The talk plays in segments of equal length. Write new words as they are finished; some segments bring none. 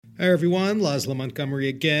Hi everyone, Laszlo Montgomery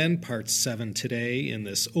again, part 7 today in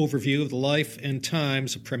this overview of the life and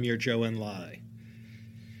times of Premier Zhou Enlai.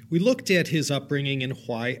 We looked at his upbringing in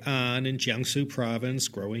Huai'an in Jiangsu province,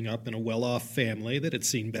 growing up in a well-off family that had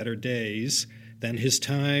seen better days, then his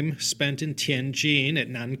time spent in Tianjin at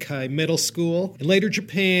Nankai Middle School, and later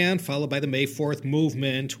Japan, followed by the May 4th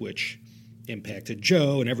movement, which impacted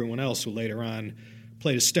Zhou and everyone else who later on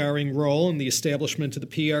played a starring role in the establishment of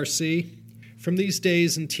the PRC. From these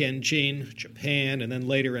days in Tianjin, Japan, and then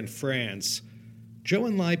later in France, Zhou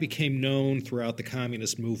Enlai became known throughout the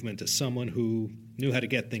communist movement as someone who knew how to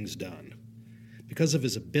get things done. Because of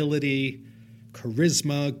his ability,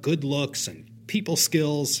 charisma, good looks, and people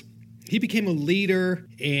skills, he became a leader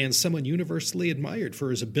and someone universally admired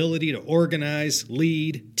for his ability to organize,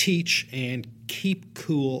 lead, teach, and keep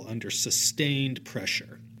cool under sustained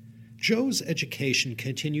pressure. Zhou's education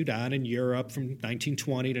continued on in Europe from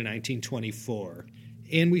 1920 to 1924,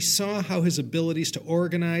 and we saw how his abilities to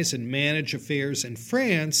organize and manage affairs in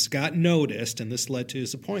France got noticed, and this led to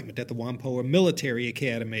his appointment at the Whampoa Military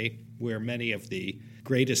Academy, where many of the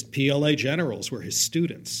greatest PLA generals were his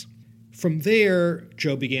students. From there,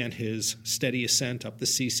 Zhou began his steady ascent up the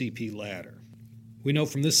CCP ladder. We know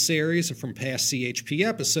from this series and from past CHP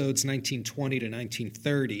episodes, 1920 to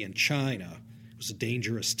 1930 in China was a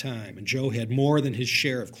dangerous time, and Zhou had more than his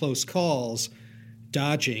share of close calls,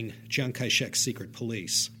 dodging Chiang Kai-shek's secret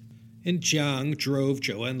police. And Jiang drove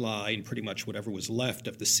Zhou Enlai and pretty much whatever was left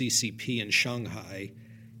of the CCP in Shanghai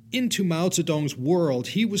into Mao Zedong's world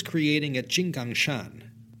he was creating at Jinggangshan.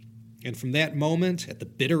 And from that moment, at the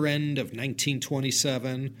bitter end of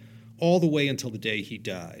 1927, all the way until the day he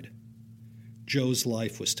died, Zhou's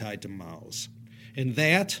life was tied to Mao's. And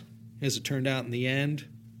that, as it turned out in the end,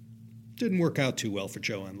 didn't work out too well for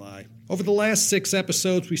Zhou Enlai. Over the last 6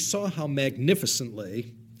 episodes, we saw how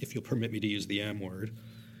magnificently, if you'll permit me to use the M word,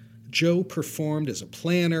 Zhou performed as a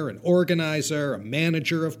planner, an organizer, a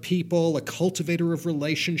manager of people, a cultivator of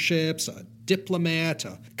relationships, a diplomat,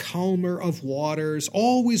 a calmer of waters,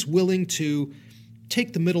 always willing to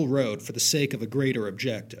take the middle road for the sake of a greater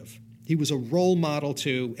objective. He was a role model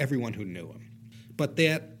to everyone who knew him. But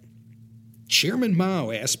that Chairman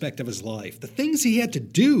Mao aspect of his life, the things he had to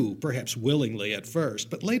do, perhaps willingly at first,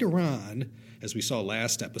 but later on, as we saw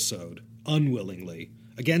last episode, unwillingly,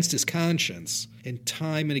 against his conscience, and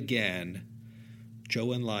time and again,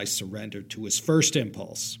 Zhou Enlai surrendered to his first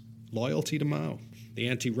impulse, loyalty to Mao. The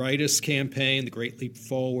anti-rightist campaign, the Great Leap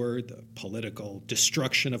Forward, the political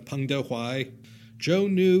destruction of Peng Dehuai.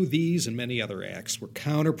 Zhou knew these and many other acts were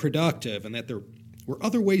counterproductive and that there were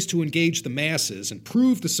other ways to engage the masses and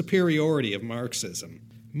prove the superiority of Marxism.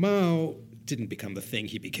 Mao didn't become the thing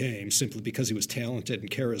he became simply because he was talented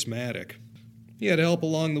and charismatic. He had help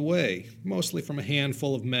along the way, mostly from a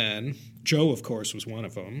handful of men. Zhou, of course, was one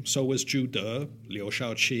of them. So was Zhu De, Liu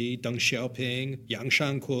Shaoqi, Deng Xiaoping, Yang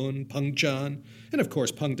Shangkun, Peng Zhan, and of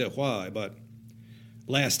course Peng Dehuai, but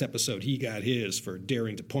last episode he got his for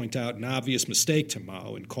daring to point out an obvious mistake to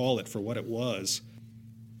Mao and call it for what it was.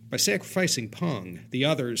 By sacrificing Peng, the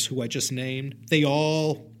others who I just named, they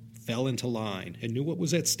all fell into line and knew what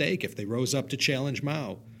was at stake if they rose up to challenge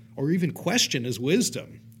Mao or even question his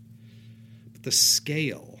wisdom. But the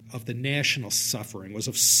scale of the national suffering was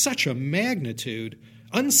of such a magnitude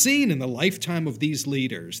unseen in the lifetime of these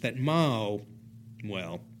leaders that Mao,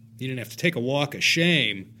 well, he didn't have to take a walk of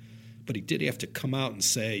shame, but he did have to come out and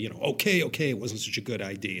say, okay, it wasn't such a good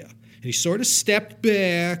idea. And he sort of stepped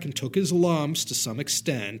back and took his lumps to some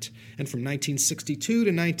extent. And from 1962 to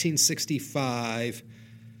 1965,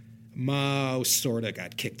 Mao sort of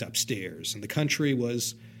got kicked upstairs, and the country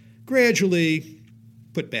was gradually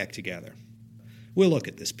put back together. We'll look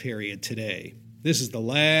at this period today. This is the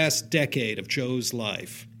last decade of Zhou's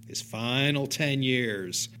life. His final 10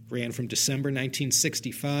 years ran from December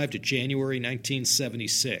 1965 to January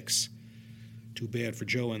 1976. Too bad for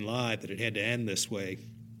Zhou Enlai that it had to end this way.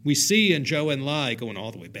 We see in Zhou Enlai, going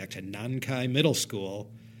all the way back to Nankai Middle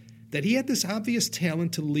School, that he had this obvious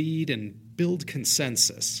talent to lead and build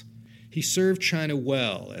consensus. He served China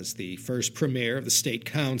well as the first premier of the State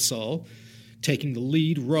Council, taking the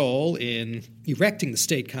lead role in erecting the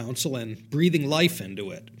State Council and breathing life into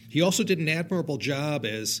it. He also did an admirable job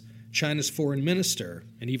as China's foreign minister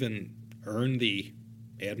and even earned the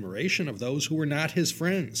admiration of those who were not his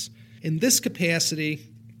friends. In this capacity,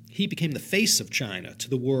 he became the face of China to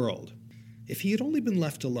the world. If he had only been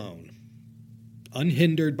left alone,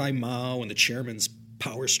 unhindered by Mao and the chairman's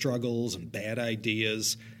power struggles and bad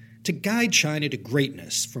ideas, to guide China to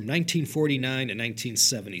greatness from 1949 to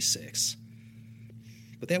 1976.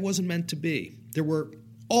 But that wasn't meant to be. There were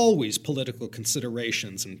always political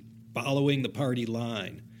considerations in following the party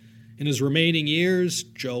line. In his remaining years,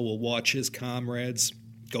 Zhou will watch his comrades,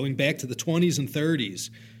 going back to the 20s and 30s,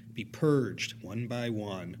 be purged one by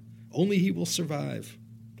one. Only he will survive.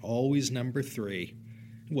 Always number 3.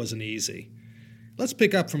 It wasn't easy. Let's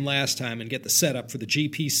pick up from last time and get the setup for the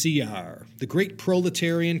GPCR, the Great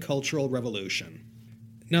Proletarian Cultural Revolution.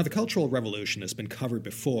 Now, the Cultural Revolution has been covered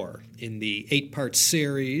before in the 8-part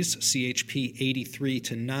series, CHP 83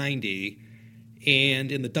 to 90,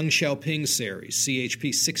 and in the Deng Xiaoping series,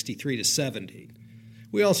 CHP 63 to 70.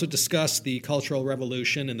 We also discussed the Cultural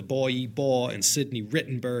Revolution in the Bo Yi Bo and Sidney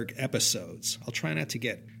Rittenberg episodes. I'll try not to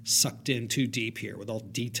get sucked in too deep here with all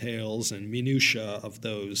details and minutiae of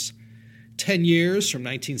those 10 years from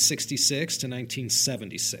 1966 to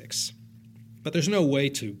 1976. But there's no way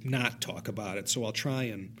to not talk about it, so I'll try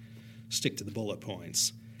and stick to the bullet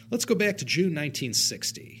points. Let's go back to June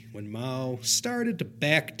 1960, when Mao started to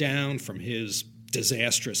back down from his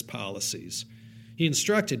disastrous policies. He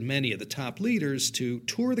instructed many of the top leaders to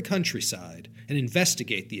tour the countryside and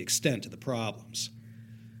investigate the extent of the problems.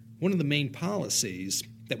 One of the main policies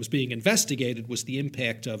that was being investigated was the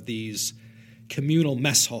impact of these communal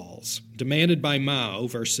mess halls, demanded by Mao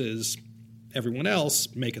versus everyone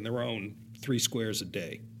else making their own 3 squares a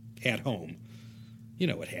day at home. You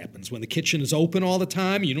know what happens when the kitchen is open all the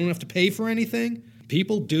time, you don't have to pay for anything?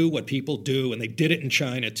 People do what people do, and they did it in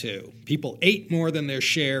China too. People ate more than their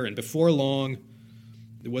share, and before long,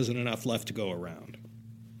 there wasn't enough left to go around.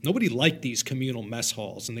 Nobody liked these communal mess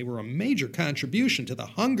halls, and they were a major contribution to the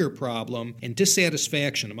hunger problem and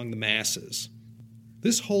dissatisfaction among the masses.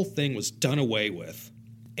 This whole thing was done away with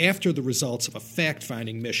after the results of a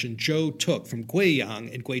fact-finding mission Zhou took from Guiyang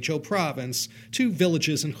in Guizhou province to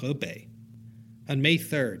villages in Hebei. On May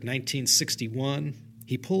 3rd, 1961,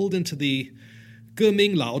 he pulled into the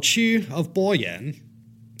Geming Laoqu of Boyan.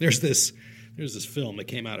 There's this film that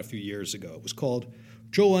came out a few years ago. It was called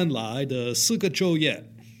Zhou Enlai, the Siga Zhou Yet.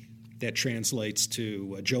 That translates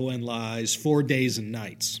to Zhou Enlai's 4 Days and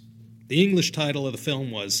Nights. The English title of the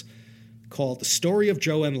film was called The Story of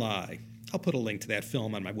Zhou Enlai. I'll put a link to that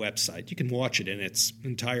film on my website. You can watch it in its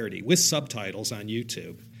entirety with subtitles on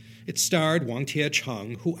YouTube. It starred Wang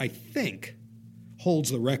Tiecheng, who I think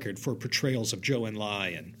holds the record for portrayals of Zhou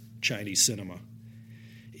Enlai in Chinese cinema.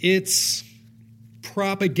 It's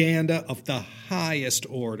propaganda of the highest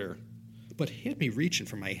order, but had me reaching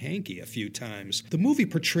for my hanky a few times. The movie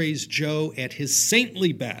portrays Zhou at his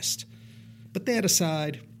saintly best. But that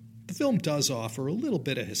aside, the film does offer a little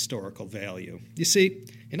bit of historical value. You see,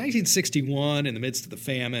 in 1961, in the midst of the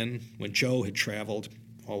famine, when Zhou had traveled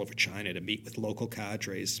all over China to meet with local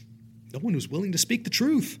cadres, no one was willing to speak the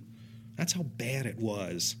truth. That's how bad it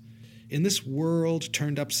was. In this world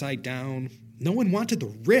turned upside down, no one wanted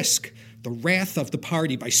to risk the wrath of the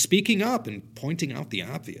party by speaking up and pointing out the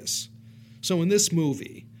obvious. So in this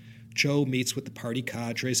movie, Zhou meets with the party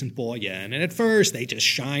cadres in Boyan, and at first they just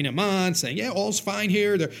shine him on, saying, yeah, all's fine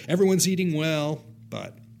here, everyone's eating well.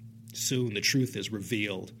 But soon the truth is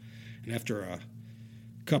revealed. And after a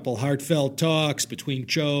couple heartfelt talks between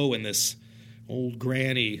Zhou and this old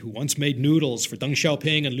granny who once made noodles for Deng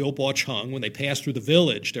Xiaoping and Liu Bocheng when they passed through the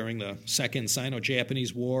village during the Second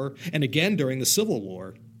Sino-Japanese War, and again during the Civil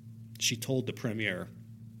War, she told the premier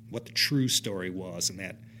what the true story was, and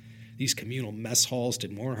that these communal mess halls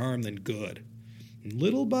did more harm than good. And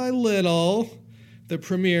little by little, the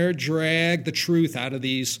premier dragged the truth out of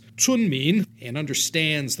these Cunmin and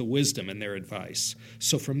understands the wisdom in their advice.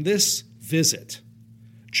 So from this visit,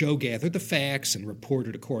 Zhou gathered the facts and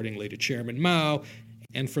reported accordingly to Chairman Mao,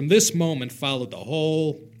 and from this moment followed the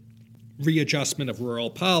whole readjustment of rural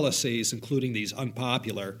policies, including these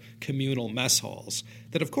unpopular communal mess halls,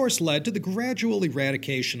 that of course led to the gradual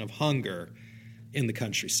eradication of hunger in the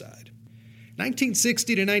countryside.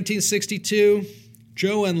 1960 to 1962,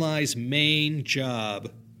 Zhou Enlai's main job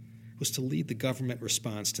was to lead the government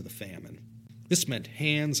response to the famine. This meant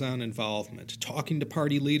hands-on involvement, talking to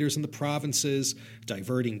party leaders in the provinces,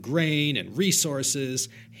 diverting grain and resources,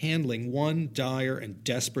 handling one dire and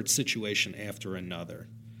desperate situation after another.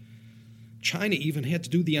 China even had to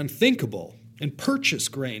do the unthinkable and purchase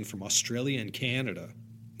grain from Australia and Canada.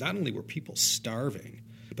 Not only were people starving,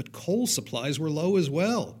 but coal supplies were low as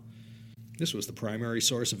well. This was the primary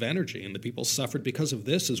source of energy, and the people suffered because of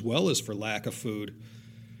this as well as for lack of food.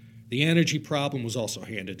 The energy problem was also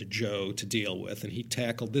handed to Zhou to deal with, and he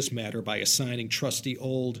tackled this matter by assigning trusty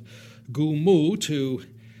old Gu Mu to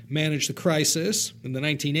manage the crisis. In the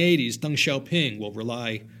 1980s, Deng Xiaoping will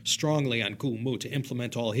rely strongly on Gu Mu to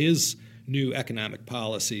implement all his new economic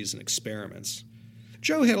policies and experiments.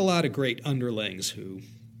 Zhou had a lot of great underlings who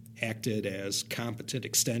acted as competent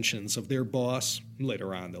extensions of their boss.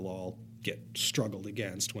 Later on, they'll all get struggled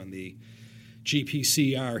against when the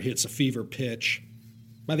GPCR hits a fever pitch.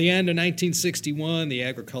 By the end of 1961, the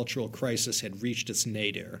agricultural crisis had reached its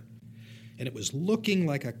nadir, and it was looking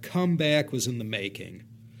like a comeback was in the making.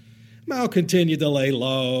 Mao continued to lay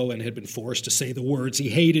low and had been forced to say the words he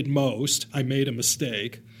hated most. I made a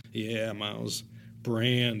mistake. Yeah, Mao's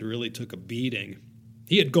brand really took a beating.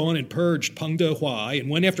 He had gone and purged Peng Dehuai and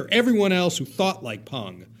went after everyone else who thought like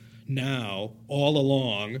Peng. Now, all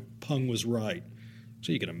along, Peng was right.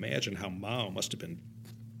 So you can imagine how Mao must have been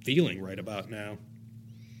feeling right about now.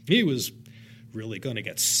 He was really going to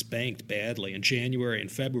get spanked badly in January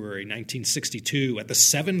and February 1962 at the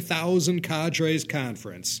 7,000 Cadres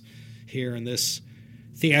Conference. Here in this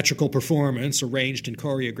theatrical performance, arranged and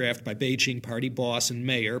choreographed by Beijing party boss and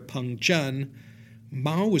mayor Peng Zhen,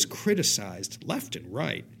 Mao was criticized left and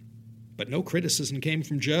right. But no criticism came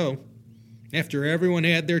from Zhou. After everyone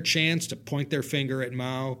had their chance to point their finger at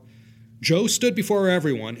Mao, Zhou stood before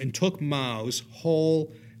everyone and took Mao's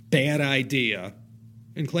whole bad idea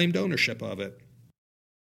and claimed ownership of it.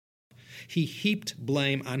 He heaped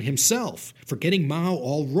blame on himself for getting Mao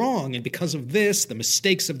all wrong, and because of this, the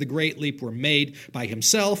mistakes of the Great Leap were made by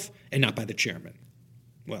himself and not by the chairman.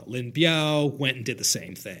 Well, Lin Biao went and did the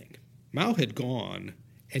same thing. Mao had gone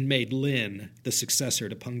and made Lin the successor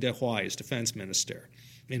to Peng Dehuai as defense minister.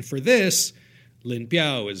 And for this, Lin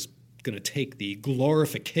Biao is going to take the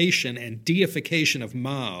glorification and deification of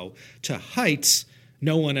Mao to heights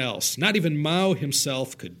no one else, not even Mao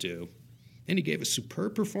himself, could do. And he gave a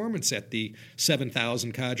superb performance at the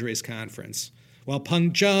 7,000 Cadres Conference. While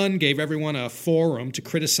Peng Zhen gave everyone a forum to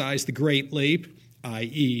criticize the Great Leap,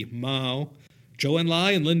 i.e. Mao, Zhou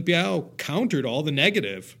Enlai and Lin Biao countered all the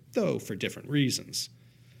negative, though for different reasons.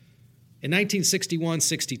 In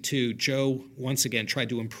 1961-62, Zhou once again tried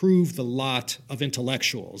to improve the lot of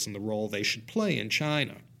intellectuals and the role they should play in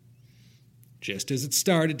China. Just as it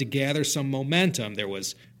started to gather some momentum, there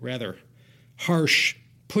was rather harsh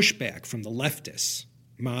pushback from the leftists.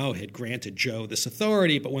 Mao had granted Zhou this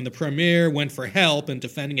authority, but when the premier went for help in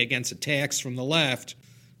defending against attacks from the left,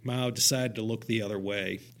 Mao decided to look the other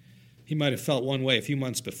way. He might have felt one way a few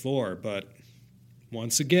months before, but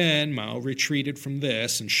once again, Mao retreated from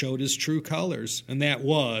this and showed his true colors, and that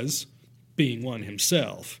was being one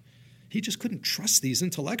himself. He just couldn't trust these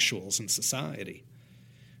intellectuals in society.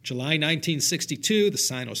 July 1962, the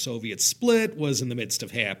Sino-Soviet split was in the midst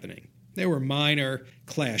of happening. There were minor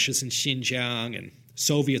clashes in Xinjiang and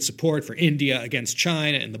Soviet support for India against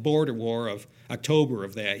China in the border war of October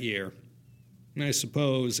of that year. And I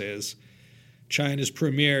suppose as China's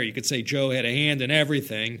premier, you could say Zhou had a hand in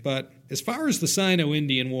everything, but as far as the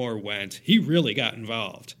Sino-Indian War went, he really got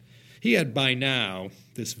involved. He had by now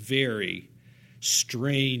this very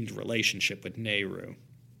strained relationship with Nehru.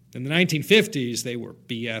 In the 1950s, they were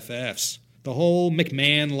BFFs. The whole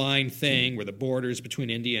McMahon Line thing, where the borders between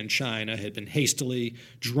India and China had been hastily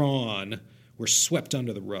drawn, were swept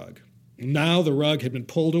under the rug. Now the rug had been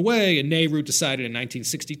pulled away, and Nehru decided in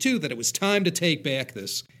 1962 that it was time to take back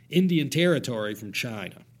this Indian territory from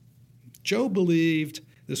China. Zhou believed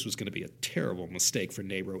this was going to be a terrible mistake for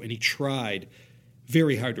Nehru, and he tried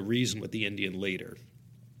very hard to reason with the Indian leader.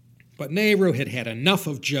 But Nehru had had enough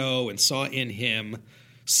of Zhou and saw in him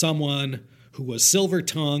someone who was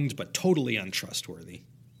silver-tongued but totally untrustworthy.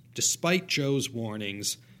 Despite Zhou's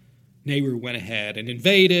warnings, Nehru went ahead and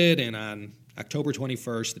invaded, and on October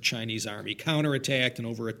 21st, the Chinese army counterattacked, and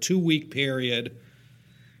over a 2-week period,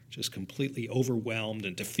 just completely overwhelmed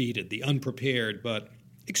and defeated the unprepared but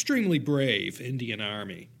extremely brave Indian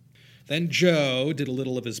army. Then Zhou did a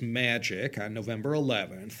little of his magic on November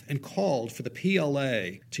 11th and called for the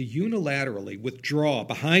PLA to unilaterally withdraw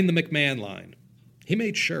behind the McMahon Line. He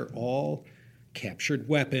made sure all captured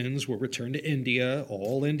weapons were returned to India,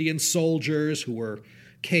 all Indian soldiers who were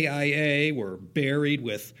KIA were buried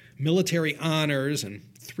with military honors, and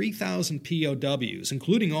 3,000 POWs,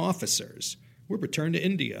 including officers, were returned to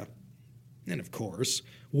India. And of course,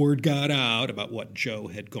 word got out about what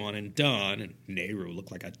Zhou had gone and done, and Nehru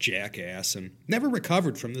looked like a jackass and never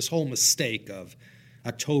recovered from this whole mistake of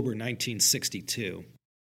October 1962.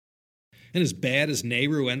 And as bad as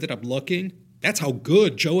Nehru ended up looking, that's how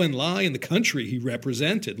good Zhou Enlai and the country he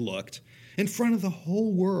represented looked in front of the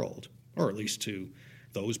whole world, or at least to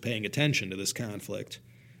those paying attention to this conflict.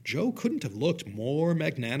 Zhou couldn't have looked more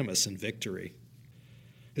magnanimous in victory.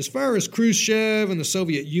 As far as Khrushchev and the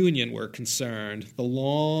Soviet Union were concerned, the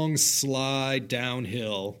long slide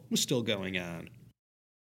downhill was still going on.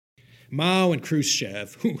 Mao and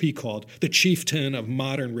Khrushchev, who he called the chieftain of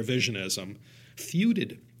modern revisionism,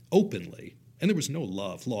 feuded openly, and there was no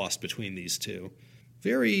love lost between these two.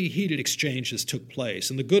 Very heated exchanges took place.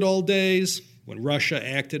 In the good old days, when Russia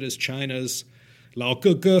acted as China's Lao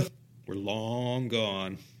Ge, were long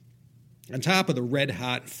gone. On top of the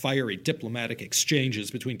red-hot, fiery diplomatic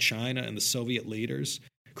exchanges between China and the Soviet leaders,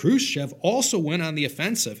 Khrushchev also went on the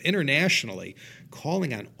offensive internationally,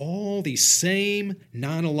 calling on all these same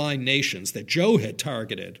non-aligned nations that Zhou had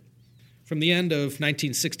targeted. From the end of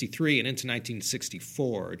 1963 and into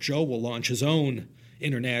 1964, Zhou will launch his own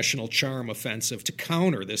international charm offensive to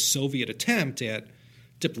counter this Soviet attempt at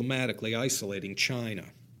diplomatically isolating China.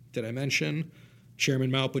 Did I mention? Chairman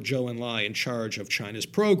Mao put Zhou Enlai in charge of China's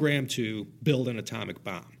program to build an atomic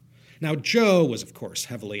bomb. Now, Zhou was, of course,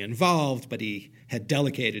 heavily involved, but he had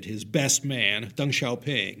delegated his best man, Deng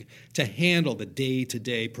Xiaoping, to handle the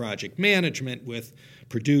day-to-day project management with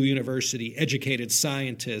Purdue University educated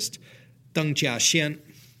scientist Deng Jiaxian.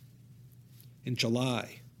 In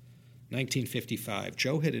July 1955,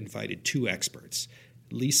 Zhou had invited two experts,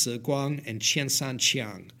 Li Siguang and Qiansan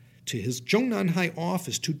Qiang, to his Zhongnanhai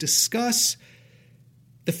office to discuss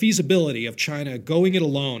the feasibility of China going it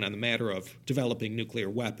alone on the matter of developing nuclear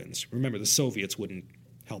weapons. Remember, the Soviets wouldn't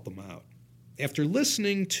help them out. After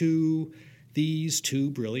listening to these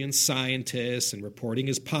two brilliant scientists and reporting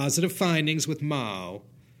his positive findings with Mao,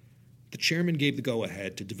 the chairman gave the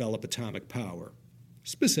go-ahead to develop atomic power,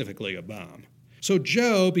 specifically a bomb. So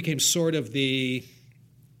Zhou became sort of the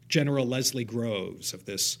General Leslie Groves of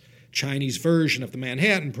this Chinese version of the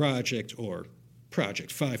Manhattan Project, or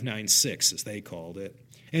Project 596, as they called it.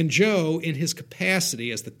 And Zhou, in his capacity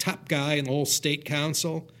as the top guy in the whole state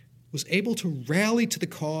council, was able to rally to the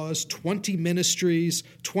cause 20 ministries,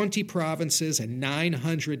 20 provinces, and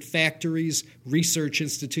 900 factories, research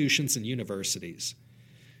institutions, and universities.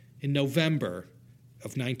 In November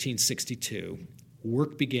of 1962,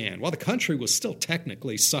 work began, while the country was still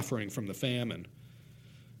technically suffering from the famine.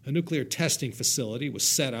 A nuclear testing facility was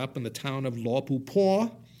set up in the town of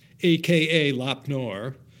Luopupo, a.k.a. Lap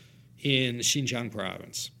Nor, in Xinjiang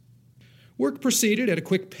province. Work proceeded at a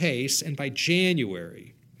quick pace, and by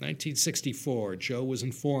January 1964, Zhou was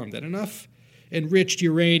informed that enough enriched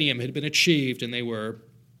uranium had been achieved and they were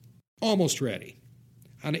almost ready.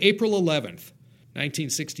 On April 11th,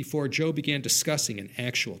 1964, Zhou began discussing an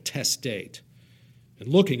actual test date. And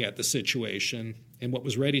looking at the situation and what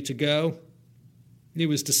was ready to go, it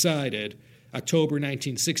was decided October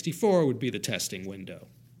 1964 would be the testing window.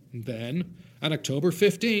 And then, on October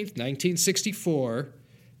 15th, 1964,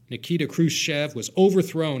 Nikita Khrushchev was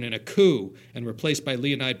overthrown in a coup and replaced by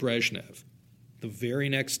Leonid Brezhnev. The very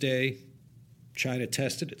next day, China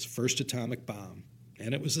tested its first atomic bomb,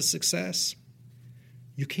 and it was a success.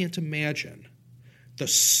 You can't imagine the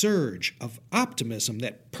surge of optimism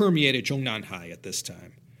that permeated Zhongnanhai at this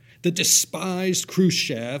time. The despised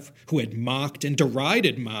Khrushchev, who had mocked and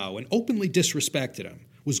derided Mao and openly disrespected him,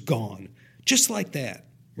 was gone, just like that,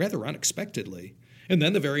 rather unexpectedly. And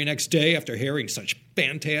then the very next day, after hearing such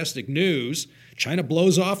fantastic news, China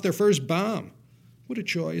blows off their first bomb. What a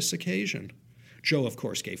joyous occasion. Zhou, of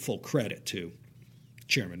course, gave full credit to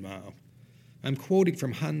Chairman Mao. I'm quoting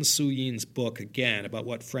from Han Suyin's book again about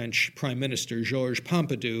what French Prime Minister Georges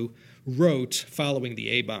Pompidou wrote following the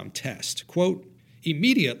A-bomb test. Quote,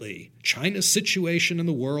 "Immediately, China's situation in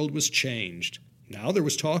the world was changed. Now there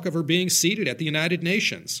was talk of her being seated at the United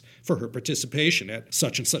Nations for her participation at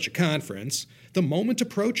such and such a conference. The moment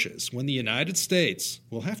approaches when the United States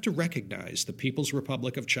will have to recognize the People's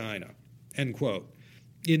Republic of China." End quote.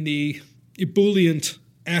 In the ebullient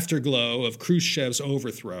afterglow of Khrushchev's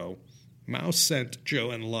overthrow, Mao sent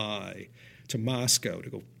Zhou Enlai to Moscow to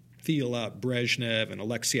go feel out Brezhnev and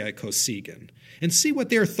Alexei Kosygin and see what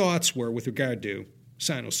their thoughts were with regard to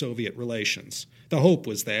Sino-Soviet relations. The hope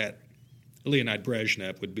was that Leonid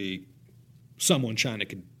Brezhnev would be someone China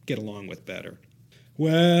could get along with better.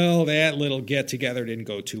 Well, that little get-together didn't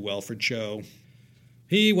go too well for Zhou.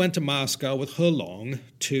 He went to Moscow with He Long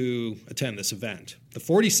to attend this event, the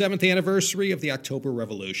 47th anniversary of the October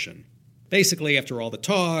Revolution. Basically, after all the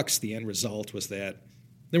talks, the end result was that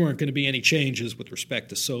there weren't going to be any changes with respect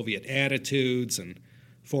to Soviet attitudes and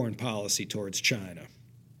foreign policy towards China.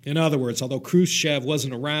 In other words, although Khrushchev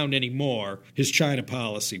wasn't around anymore, his China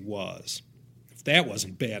policy was. If that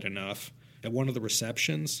wasn't bad enough, at one of the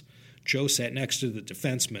receptions, Zhou sat next to the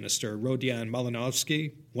defense minister, Rodion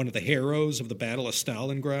Malinovsky, one of the heroes of the Battle of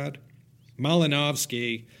Stalingrad.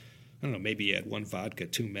 Malinovsky, I don't know, maybe he had one vodka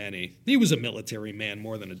too many. He was a military man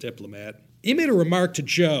more than a diplomat. He made a remark to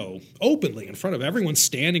Zhou, openly in front of everyone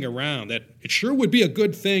standing around, that it sure would be a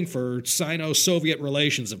good thing for Sino-Soviet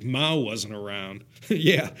relations if Mao wasn't around.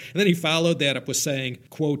 Yeah, and then he followed that up with saying,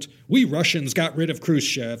 quote, "We Russians got rid of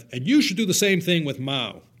Khrushchev, and you should do the same thing with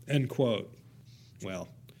Mao," end quote. Well,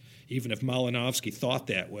 even if Malinowski thought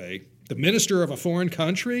that way, the minister of a foreign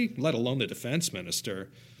country, let alone the defense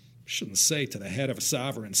minister, shouldn't say to the head of a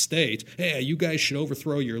sovereign state, hey, you guys should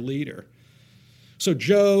overthrow your leader. So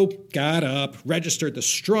Zhou got up, registered the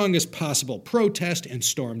strongest possible protest, and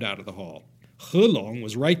stormed out of the hall. Helong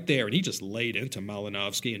was right there, and he just laid into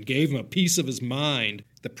Malinowski and gave him a piece of his mind.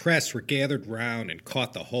 The press were gathered round and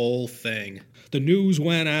caught the whole thing. The news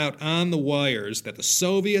went out on the wires that the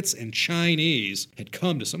Soviets and Chinese had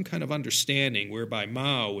come to some kind of understanding whereby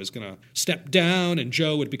Mao was going to step down and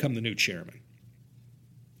Zhou would become the new chairman.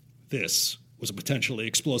 This was a potentially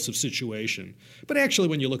explosive situation. But actually,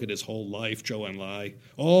 when you look at his whole life, Zhou Enlai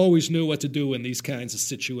always knew what to do in these kinds of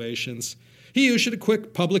situations. He issued a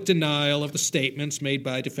quick public denial of the statements made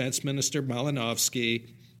by Defense Minister Malinowski.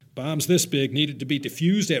 Bombs this big needed to be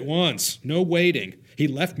defused at once, no waiting. He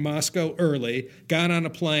left Moscow early, got on a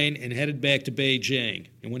plane, and headed back to Beijing.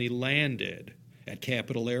 And when he landed at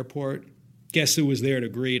Capital Airport, guess who was there to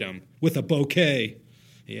greet him? With a bouquet.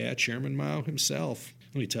 Yeah, Chairman Mao himself.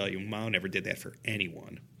 Let me tell you, Mao never did that for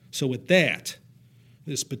anyone. So with that,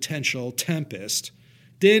 this potential tempest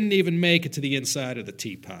didn't even make it to the inside of the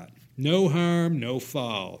teapot. No harm, no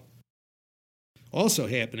foul. Also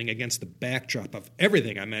happening against the backdrop of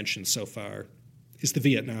everything I mentioned so far is the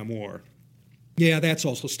Vietnam War. Yeah, that's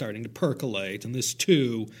also starting to percolate, and this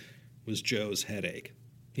too was Zhou's headache.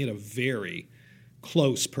 He had a very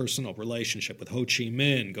close personal relationship with Ho Chi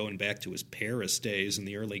Minh going back to his Paris days in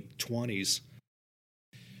the early 1920s.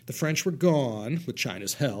 The French were gone, with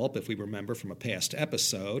China's help, if we remember from a past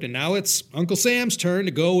episode, and now it's Uncle Sam's turn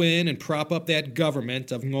to go in and prop up that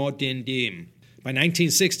government of Ngo Dinh Diem. By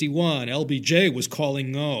 1961, LBJ was calling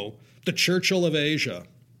Ngo the Churchill of Asia.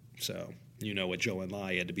 So, you know what Zhou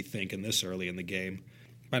Enlai had to be thinking this early in the game.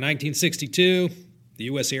 By 1962, the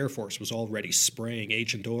U.S. Air Force was already spraying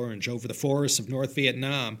Agent Orange over the forests of North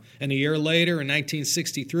Vietnam, and a year later, in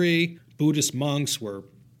 1963, Buddhist monks were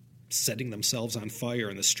setting themselves on fire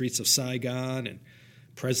in the streets of Saigon, and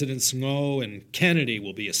Presidents Ngo and Kennedy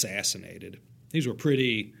will be assassinated. These were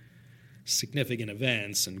pretty significant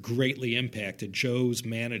events and greatly impacted Zhou's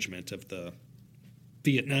management of the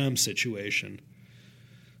Vietnam situation.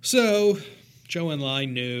 So, Zhou Enlai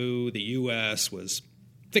knew the U.S. was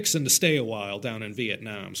fixing to stay a while down in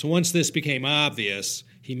Vietnam. So once this became obvious,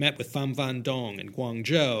 he met with Pham Van Dong in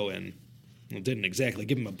Guangzhou and didn't exactly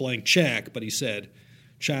give him a blank check, but he said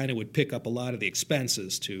China would pick up a lot of the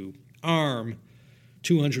expenses to arm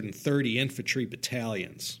 230 infantry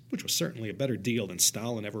battalions, which was certainly a better deal than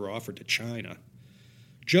Stalin ever offered to China.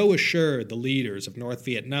 Zhou assured the leaders of North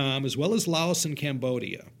Vietnam, as well as Laos and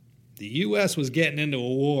Cambodia, the U.S. was getting into a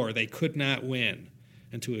war they could not win,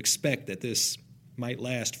 and to expect that this might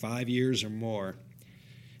last 5 years or more.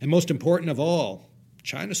 And most important of all,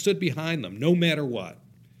 China stood behind them, no matter what.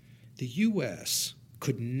 The U.S.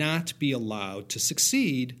 could not be allowed to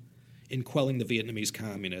succeed in quelling the Vietnamese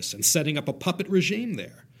communists and setting up a puppet regime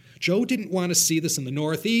there. Zhou didn't want to see this in the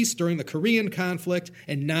Northeast during the Korean conflict,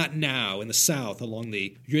 and not now in the South along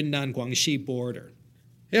the Yunnan-Guangxi border.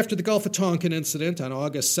 After the Gulf of Tonkin incident on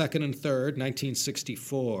August 2nd and 3rd,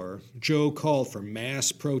 1964, Zhou called for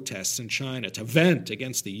mass protests in China to vent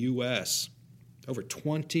against the U.S. Over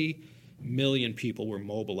 20 million people were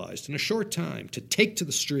mobilized in a short time to take to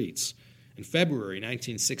the streets. In February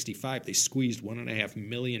 1965, they squeezed 1.5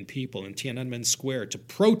 million people in Tiananmen Square to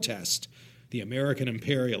protest the American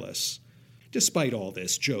imperialists. Despite all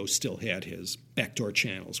this, Zhou still had his backdoor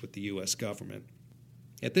channels with the U.S. government.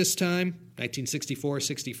 At this time,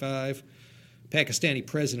 1964-65, Pakistani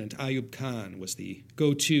President Ayub Khan was the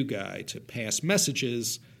go-to guy to pass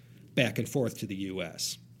messages back and forth to the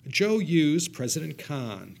U.S. Zhou used President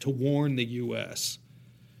Khan to warn the U.S.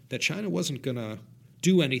 that China wasn't going to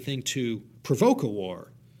do anything to provoke a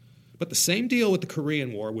war. But the same deal with the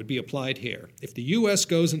Korean War would be applied here. If the U.S.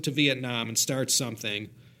 goes into Vietnam and starts something,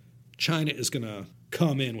 China is going to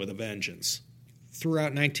come in with a vengeance.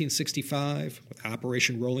 Throughout 1965, with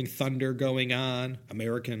Operation Rolling Thunder going on,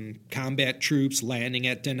 American combat troops landing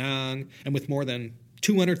at Da Nang, and with more than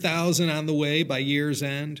 200,000 on the way by year's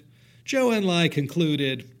end, Zhou Enlai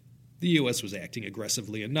concluded the U.S. was acting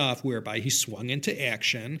aggressively enough whereby he swung into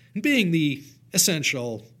action, and being the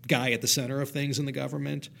essential guy at the center of things in the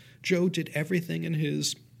government, Zhou did everything in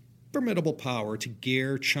his formidable power to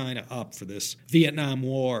gear China up for this Vietnam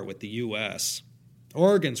War with the U.S.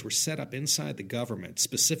 Organs were set up inside the government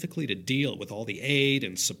specifically to deal with all the aid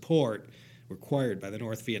and support required by the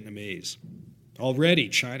North Vietnamese. Already,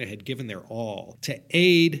 China had given their all to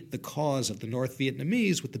aid the cause of the North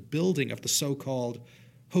Vietnamese with the building of the so-called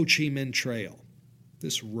Ho Chi Minh Trail.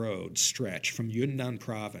 This road stretched from Yunnan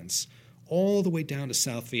province all the way down to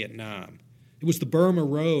South Vietnam. It was the Burma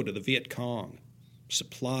Road of the Viet Cong.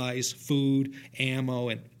 Supplies, food, ammo,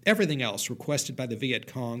 and everything else requested by the Viet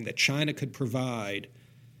Cong that China could provide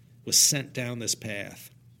was sent down this path.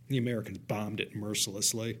 The Americans bombed it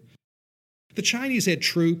mercilessly. The Chinese had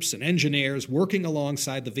troops and engineers working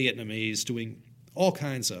alongside the Vietnamese doing all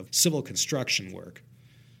kinds of civil construction work.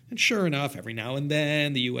 And sure enough, every now and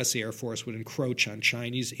then, the U.S. Air Force would encroach on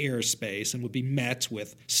Chinese airspace and would be met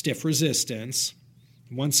with stiff resistance.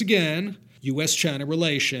 Once again, U.S.-China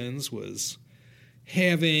relations was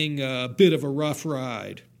having a bit of a rough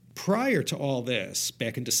ride. Prior to all this,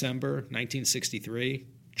 back in December 1963,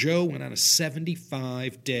 Zhou went on a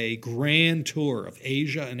 75-day grand tour of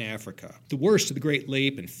Asia and Africa. The worst of the Great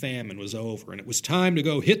Leap and Famine was over, and it was time to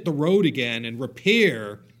go hit the road again and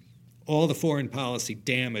repair all the foreign policy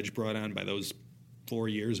damage brought on by those 4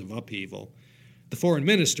 years of upheaval. The foreign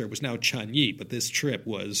minister was now Chen Yi, but this trip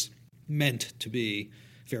was meant to be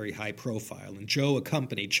very high profile, and Zhou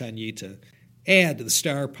accompanied Chen Yi to add to the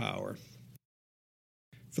star power.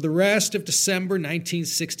 For the rest of December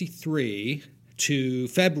 1963 to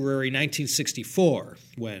February 1964,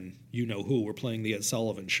 when you-know-who were playing The Ed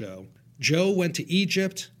Sullivan Show, Zhou went to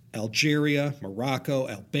Egypt, Algeria, Morocco,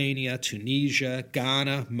 Albania, Tunisia,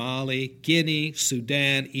 Ghana, Mali, Guinea,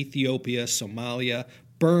 Sudan, Ethiopia, Somalia,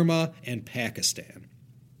 Burma, and Pakistan.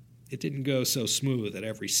 It didn't go so smooth at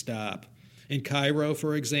every stop. In Cairo,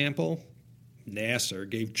 for example, Nasser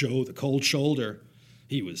gave Zhou the cold shoulder.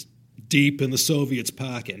 He was deep in the Soviets'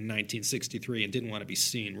 pocket in 1963 and didn't want to be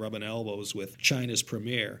seen rubbing elbows with China's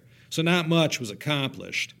premier. So not much was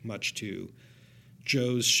accomplished, much to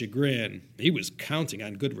Zhou's chagrin. He was counting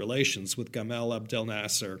on good relations with Gamal Abdel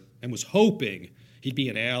Nasser and was hoping he'd be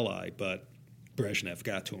an ally, but Brezhnev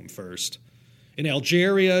got to him first. In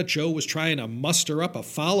Algeria, Zhou was trying to muster up a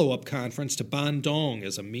follow-up conference to Bandung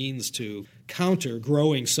as a means to counter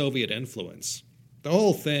growing Soviet influence. The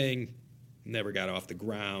whole thing never got off the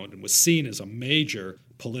ground and was seen as a major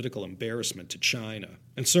political embarrassment to China,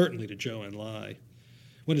 and certainly to Zhou Enlai.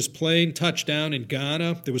 When his plane touched down in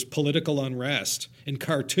Ghana, there was political unrest. In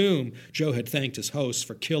Khartoum, Zhou had thanked his hosts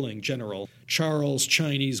for killing General Charles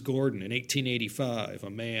Chinese Gordon in 1885, a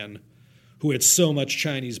man who had so much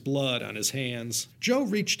Chinese blood on his hands.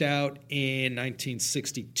 Zhou reached out in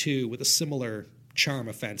 1962 with a similar charm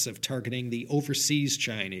offensive targeting the overseas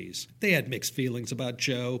Chinese. They had mixed feelings about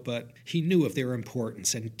Zhou, but he knew of their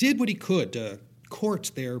importance and did what he could to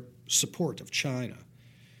court their support of China.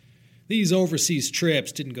 These overseas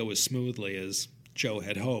trips didn't go as smoothly as Zhou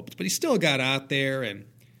had hoped, but he still got out there and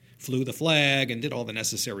flew the flag and did all the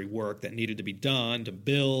necessary work that needed to be done to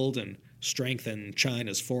build and strengthen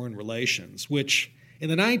China's foreign relations, which in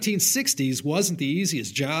the 1960s wasn't the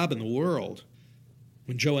easiest job in the world.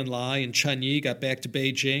 When Zhou Enlai and Chen Yi got back to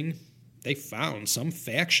Beijing, they found some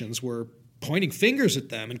factions were pointing fingers at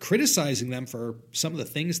them and criticizing them for some of the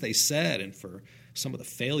things they said and for some of the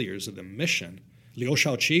failures of the mission. Liu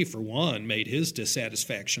Shaoqi, for one, made his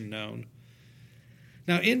dissatisfaction known.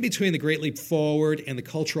 Now, in between the Great Leap Forward and the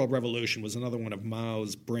Cultural Revolution was another one of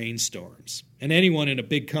Mao's brainstorms. And anyone in a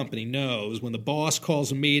big company knows when the boss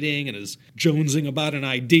calls a meeting and is jonesing about an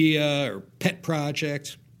idea or pet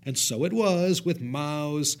project. And so it was with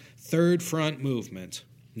Mao's Third Front movement,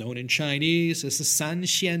 known in Chinese as the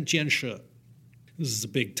Sanxian Jianshi. This is a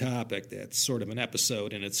big topic that's sort of an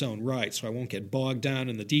episode in its own right, so I won't get bogged down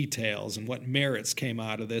in the details and what merits came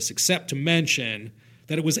out of this, except to mention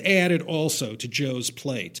that it was added also to Zhou's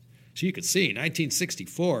plate. So you could see,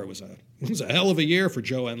 1964 was a hell of a year for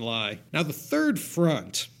Zhou Enlai. Now, the Third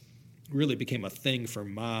Front really became a thing for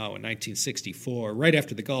Mao in 1964, right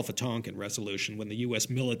after the Gulf of Tonkin resolution, when the U.S.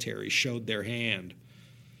 military showed their hand.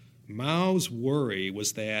 Mao's worry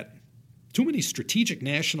was that too many strategic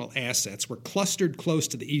national assets were clustered close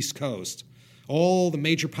to the East Coast, all the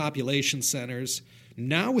major population centers.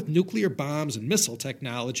 Now with nuclear bombs and missile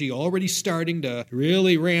technology already starting to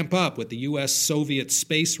really ramp up with the U.S.-Soviet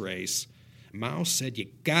space race, Mao said you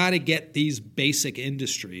gotta get these basic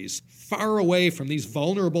industries far away from these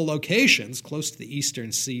vulnerable locations close to the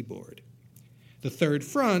eastern seaboard. The Third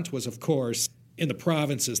Front was, of course, in the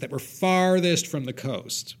provinces that were farthest from the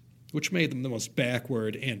coast, which made them the most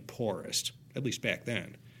backward and poorest, at least back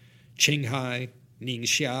then. Qinghai,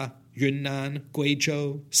 Ningxia, Yunnan,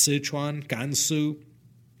 Guizhou, Sichuan, Gansu.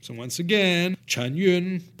 So once again, Chen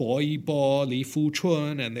Yun, Bo Yibo, Li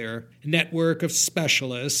Fuchun, and their network of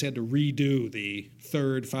specialists had to redo the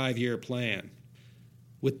third five-year plan.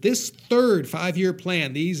 With this third five-year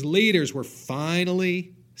plan, these leaders were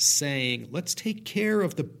finally saying, let's take care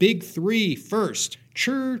of the big three first.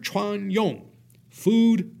 Chi, Chuan, Yong.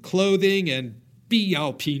 Food, clothing, and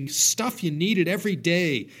Biaoping, stuff you needed every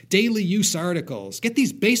day, daily use articles. Get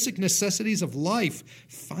these basic necessities of life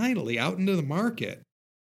finally out into the market.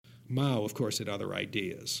 Mao, of course, had other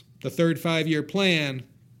ideas. The third five-year plan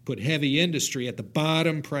put heavy industry at the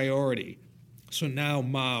bottom priority. So now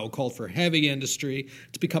Mao called for heavy industry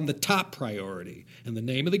to become the top priority. And the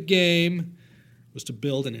name of the game was to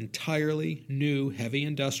build an entirely new heavy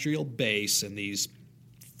industrial base in these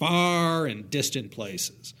far and distant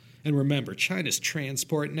places. And remember, China's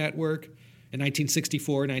transport network in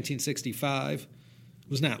 1964, 1965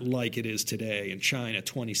 was not like it is today in China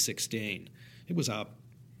 2016. It was a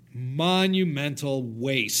monumental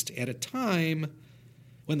waste at a time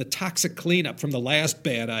when the toxic cleanup from the last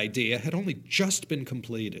bad idea had only just been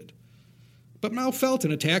completed. But Mao felt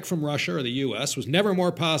an attack from Russia or the U.S. was never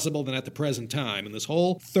more possible than at the present time, and this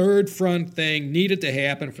whole third front thing needed to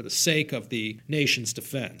happen for the sake of the nation's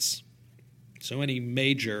defense. So any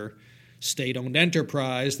major state-owned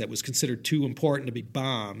enterprise that was considered too important to be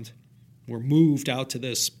bombed were moved out to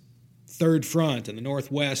this third front in the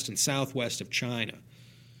northwest and southwest of China.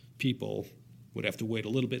 People would have to wait a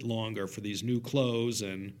little bit longer for these new clothes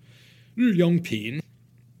and yongping.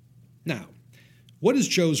 Now, what is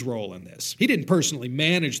Zhou's role in this? He didn't personally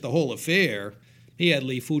manage the whole affair. He had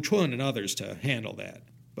Li Fuchun and others to handle that.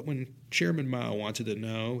 But when Chairman Mao wanted to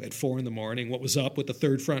know at 4 a.m. what was up with the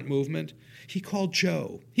Third Front movement, he called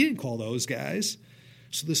Zhou. He didn't call those guys.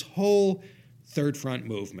 So this whole Third Front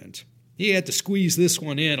movement, he had to squeeze this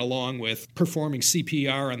one in along with performing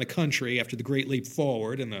CPR on the country after the Great Leap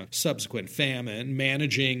Forward and the subsequent famine,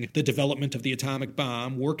 managing the development of the atomic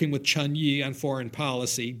bomb, working with Chen Yi on foreign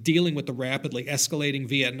policy, dealing with the rapidly escalating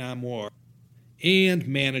Vietnam War, and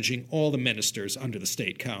managing all the ministers under the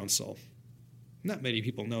State Council. Not many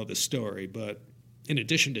people know this story, but in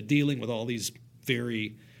addition to dealing with all these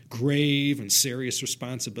very grave and serious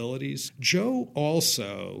responsibilities, Zhou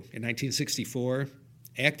also, in 1964,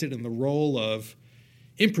 acted in the role of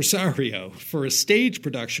impresario for a stage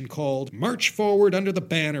production called March Forward Under the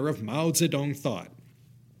Banner of Mao Zedong Thought.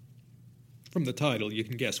 From the title, you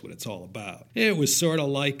can guess what it's all about. It was sort of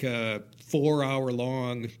like a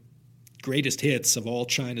 4-hour-long greatest hits of all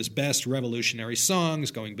China's best revolutionary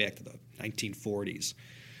songs going back to the 1940s.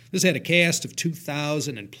 This had a cast of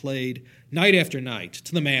 2,000 and played night after night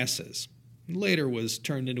to the masses. And later was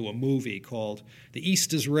turned into a movie called The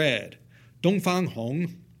East is Red. Dongfang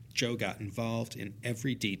Hong. Zhou got involved in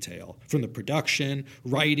every detail, from the production,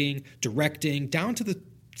 writing, directing, down to the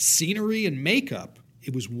scenery and makeup.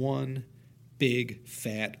 It was one big,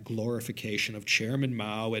 fat glorification of Chairman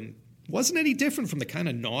Mao, and wasn't any different from the kind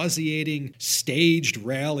of nauseating staged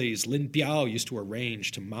rallies Lin Biao used to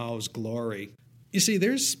arrange to Mao's glory. You see,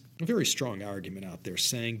 there's a very strong argument out there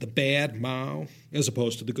saying the bad Mao, as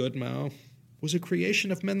opposed to the good Mao, was a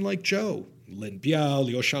creation of men like Zhou, Lin Biao,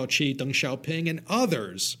 Liu Shaoqi, Deng Xiaoping, and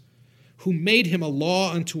others who made him a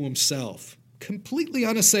law unto himself, completely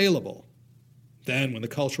unassailable. Then, when the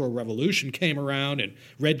Cultural Revolution came around and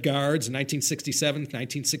Red Guards in 1967,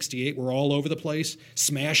 1968 were all over the place,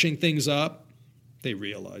 smashing things up, they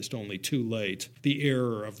realized only too late the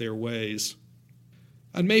error of their ways.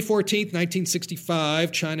 On May 14,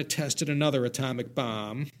 1965, China tested another atomic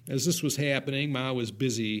bomb. As this was happening, Mao was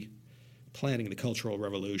busy planning the Cultural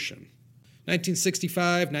Revolution.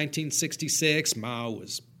 1965, 1966, Mao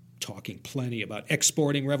was talking plenty about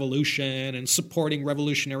exporting revolution and supporting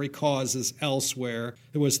revolutionary causes elsewhere.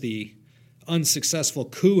 There was the unsuccessful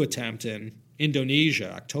coup attempt in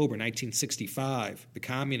Indonesia, October 1965. The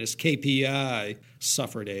communist KPI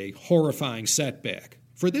suffered a horrifying setback.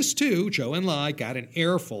 For this, too, Zhou Enlai got an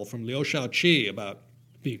earful from Liu Shaoqi about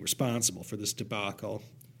being responsible for this debacle.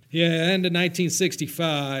 Yeah, end of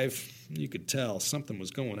 1965, you could tell something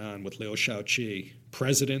was going on with Liu Shaoqi,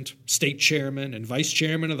 president, state chairman, and vice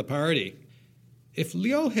chairman of the party. If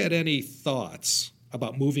Liu had any thoughts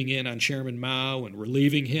about moving in on Chairman Mao and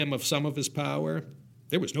relieving him of some of his power,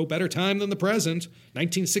 there was no better time than the present.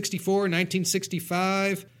 1964,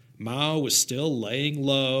 1965, Mao was still laying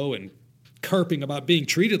low and carping about being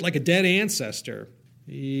treated like a dead ancestor.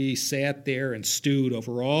 He sat there and stewed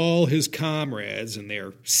over all his comrades and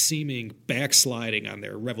their seeming backsliding on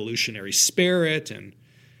their revolutionary spirit and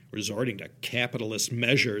resorting to capitalist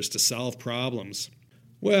measures to solve problems.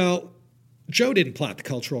 Well, Zhou didn't plot the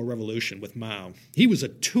Cultural Revolution with Mao. He was a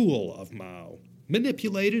tool of Mao,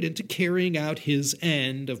 manipulated into carrying out his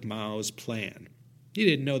end of Mao's plan. He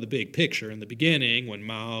didn't know the big picture in the beginning when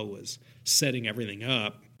Mao was setting everything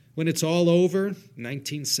up. When it's all over,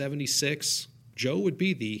 1976, Zhou would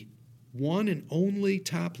be the one and only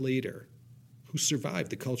top leader who survived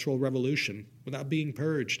the Cultural Revolution without being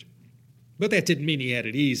purged. But that didn't mean he had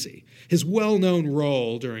it easy. His well-known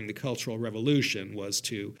role during the Cultural Revolution was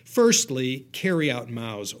to, firstly, carry out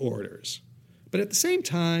Mao's orders, but at the same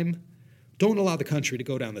time, don't allow the country to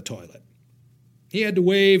go down the toilet. He had to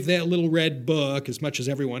wave that little red book as much as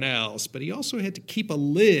everyone else, but he also had to keep a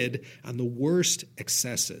lid on the worst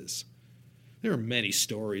excesses. There are many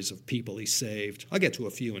stories of people he saved. I'll get to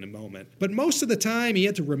a few in a moment. But most of the time, he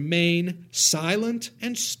had to remain silent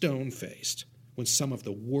and stone-faced when some of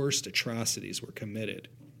the worst atrocities were committed.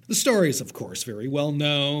 The story is, of course, very well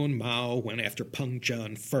known. Mao went after Peng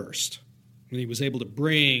Jun first, and he was able to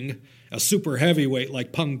bring a super heavyweight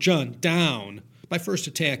like Peng Jun down by first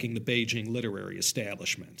attacking the Beijing literary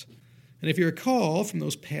establishment. And if you recall from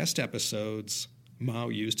those past episodes, Mao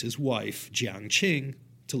used his wife, Jiang Qing,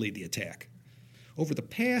 to lead the attack. Over the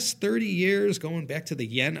past 30 years, going back to the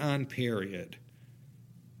Yan'an period,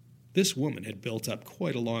 this woman had built up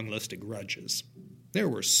quite a long list of grudges. There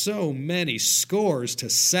were so many scores to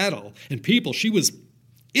settle, and people she was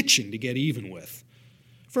itching to get even with.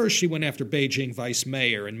 First, she went after Beijing vice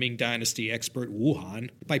mayor and Ming Dynasty expert Wu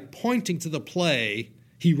Han by pointing to the play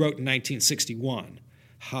he wrote in 1961,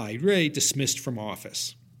 Hai Rui Dismissed from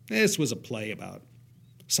Office. This was a play about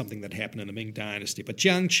something that happened in the Ming Dynasty, but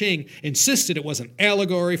Jiang Qing insisted it was an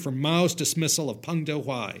allegory for Mao's dismissal of Peng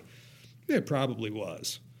Dehuai. It probably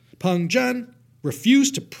was. Peng Jun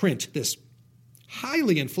refused to print this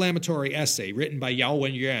highly inflammatory essay written by Yao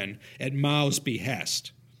Wenyuan at Mao's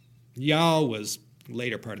behest. Yao was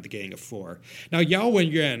later part of the Gang of Four. Now, Yao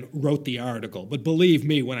Wenyuan wrote the article, but believe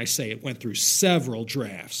me when I say it went through several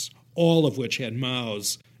drafts, all of which had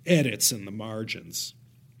Mao's edits in the margins.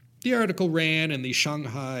 The article ran in the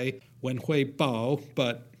Shanghai Wenhui Bao,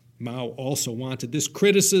 but Mao also wanted this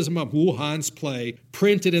criticism of Wu Han's play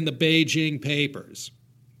printed in the Beijing papers.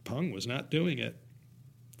 Peng was not doing it.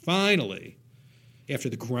 Finally, after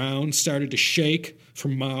the ground started to shake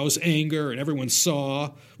from Mao's anger and everyone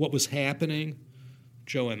saw what was happening,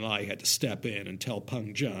 Zhou Enlai had to step in and tell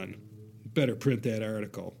Peng Jun, better print that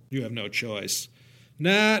article. You have no choice.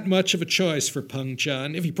 Not much of a choice for Peng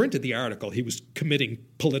Jun. If he printed the article, he was committing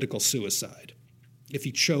political suicide. If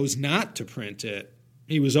he chose not to print it,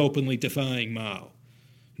 he was openly defying Mao.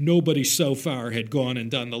 Nobody so far had gone and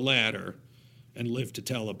done the latter and lived to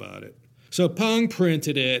tell about it. So Peng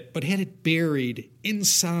printed it, but had it buried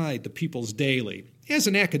inside the People's Daily as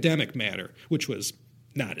an academic matter, which was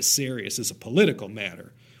not as serious as a political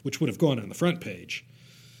matter, which would have gone on the front page.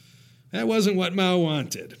 That wasn't what Mao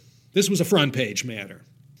wanted. This was a front-page matter.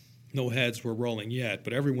 No heads were rolling yet,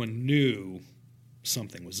 but everyone knew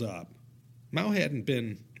something was up. Mao hadn't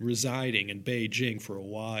been residing in Beijing for a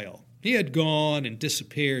while. He had gone and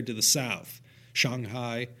disappeared to the south,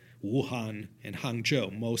 Shanghai, Wuhan, and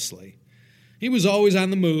Hangzhou mostly. He was always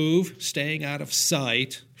on the move, staying out of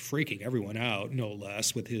sight, freaking everyone out, no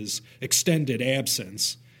less, with his extended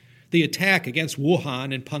absence. The attack against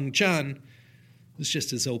Wuhan and Peng Jun was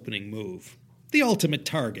just his opening move. The ultimate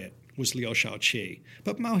target was Liu Shaoqi,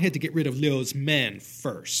 but Mao had to get rid of Liu's men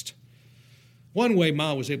first. One way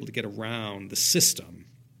Mao was able to get around the system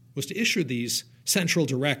was to issue these central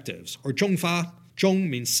directives, or zhongfa. Zhong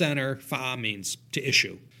means center, fa means to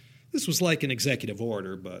issue. This was like an executive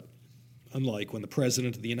order, but unlike when the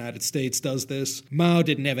President of the United States does this, Mao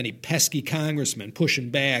didn't have any pesky congressmen pushing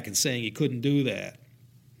back and saying he couldn't do that.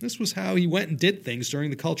 This was how he went and did things during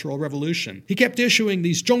the Cultural Revolution. He kept issuing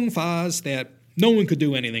these zhongfas that no one could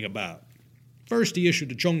do anything about. First, he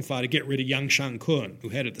issued a zhongfa to get rid of Yang Shangkun, who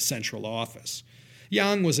headed the central office.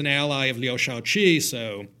 Yang was an ally of Liu Shaoqi,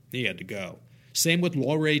 so he had to go. Same with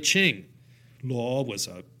Luo Ruiqing. Luo was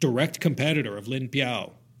a direct competitor of Lin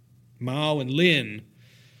Biao. Mao and Lin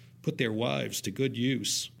put their wives to good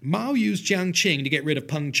use. Mao used Jiang Qing to get rid of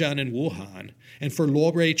Peng Jun and Wu Han, and for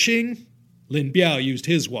Luo Ruiqing, Lin Biao used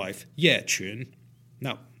his wife, Ye Qun.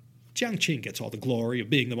 Now, Jiang Qing gets all the glory of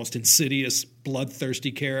being the most insidious,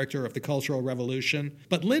 bloodthirsty character of the Cultural Revolution,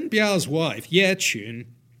 but Lin Biao's wife, Ye Qun,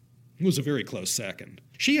 was a very close second.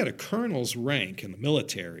 She had a colonel's rank in the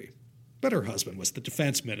military, but her husband was the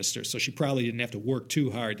defense minister, so she probably didn't have to work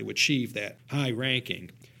too hard to achieve that high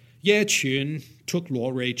ranking. Ye Qun took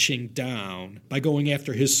Luo Ruiqing down by going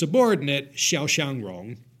after his subordinate, Xiao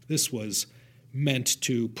Xiangrong. This was meant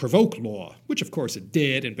to provoke Luo, which of course it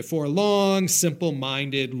did, and before long,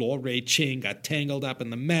 simple-minded Luo Ruiqing got tangled up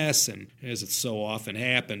in the mess, and as it so often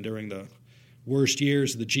happened during the worst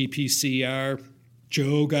years of the GPCR,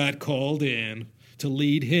 Zhou got called in to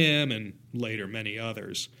lead him, and later many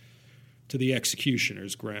others, to the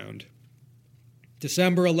executioner's ground.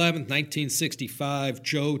 December 11, 1965,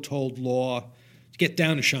 Zhou told Luo to get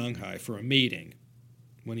down to Shanghai for a meeting.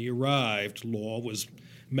 When he arrived, Luo was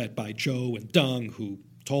met by Zhou and Deng, who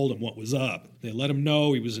told him what was up. They let him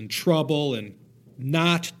know he was in trouble and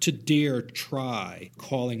not to dare try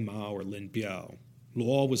calling Mao or Lin Biao.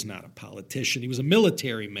 Luo was not a politician. He was a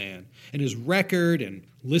military man, and his record and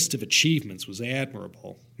list of achievements was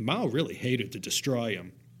admirable. Mao really hated to destroy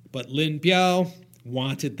him. But Lin Biao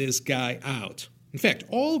wanted this guy out. In fact,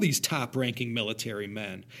 all these top-ranking military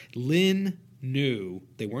men, Lin knew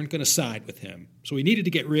they weren't going to side with him, so he needed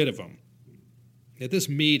to get rid of him. At this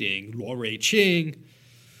meeting, Luo Ruiqing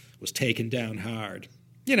was taken down hard.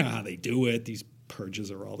 You know how they do it. These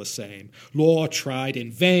purges are all the same. Luo tried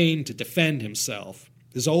in vain to defend himself.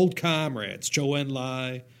 His old comrades, Zhou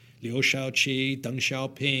Enlai, Liu Shaoqi, Deng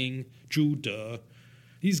Xiaoping, Zhu De,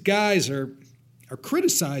 these guys are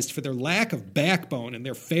criticized for their lack of backbone and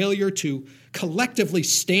their failure to collectively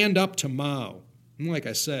stand up to Mao. And like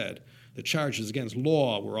I said, the charges against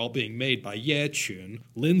Luo were all being made by Ye Qun,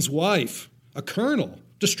 Lin's wife, a colonel,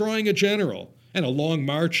 destroying a general, and a long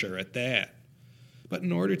marcher at that. But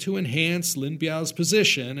in order to enhance Lin Biao's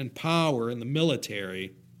position and power in the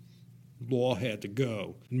military, Luo had to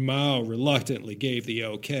go. Mao reluctantly gave the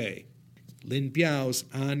okay. Lin Biao's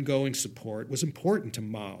ongoing support was important to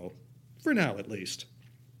Mao, for now at least.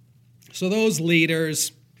 So those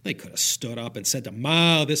leaders, they could have stood up and said to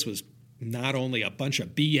Mao this was not only a bunch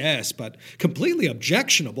of BS, but completely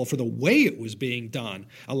objectionable for the way it was being done,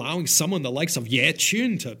 allowing someone the likes of Ye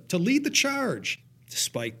Qun to lead the charge.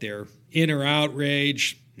 Despite their inner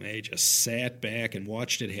outrage, they just sat back and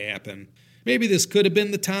watched it happen. Maybe this could have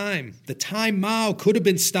been the time Mao could have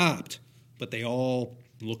been stopped, but they all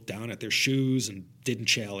looked down at their shoes and didn't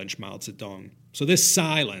challenge Mao Zedong. So this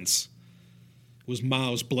silence was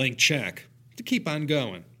Mao's blank check to keep on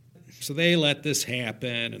going. So they let this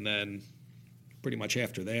happen, and then pretty much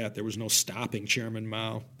after that, there was no stopping Chairman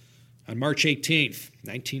Mao. On March 18th,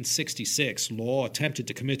 1966, Luo attempted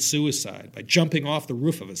to commit suicide by jumping off the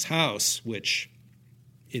roof of his house, which,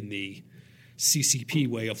 in the CCP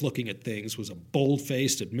way of looking at things, was a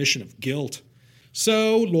bold-faced admission of guilt.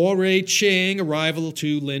 So, Luo Ruiqing, arrival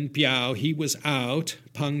to Lin Biao, he was out.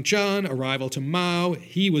 Peng Zhen, arrival to Mao,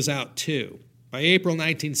 he was out too. By April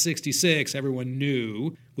 1966, everyone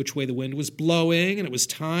knew which way the wind was blowing, and it was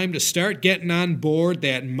time to start getting on board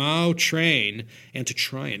that Mao train and to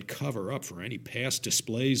try and cover up for any past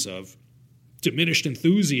displays of diminished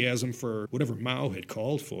enthusiasm for whatever Mao had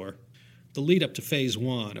called for. The lead-up to Phase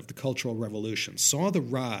 1 of the Cultural Revolution saw the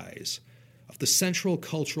rise of the Central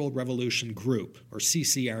Cultural Revolution Group, or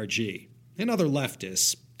CCRG, and other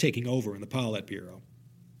leftists taking over in the Politburo.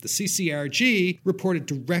 The CCRG reported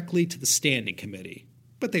directly to the Standing Committee,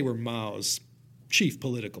 but they were Mao's chief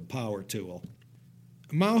political power tool.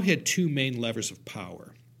 Mao had two main levers of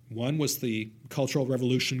power. One was the Cultural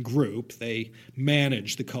Revolution Group. They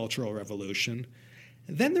managed the Cultural Revolution.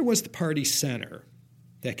 Then there was the party center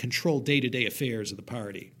that controlled day-to-day affairs of the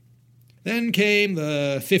party. Then came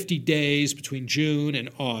the 50 days between June and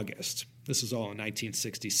August. This is all in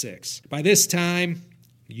 1966. By this time,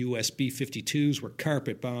 U.S. B-52s were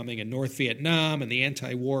carpet bombing in North Vietnam, and the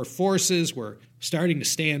anti-war forces were starting to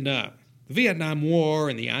stand up. The Vietnam War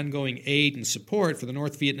and the ongoing aid and support for the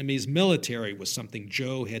North Vietnamese military was something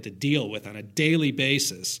Zhou had to deal with on a daily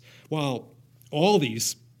basis, while all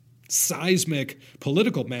these seismic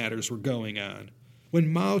political matters were going on.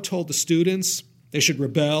 When Mao told the students they should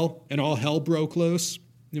rebel and all hell broke loose,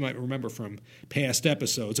 you might remember from past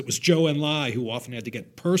episodes, it was Zhou Enlai who often had to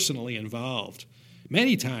get personally involved.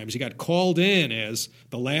 Many times he got called in as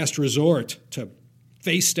the last resort to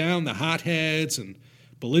face down the hotheads and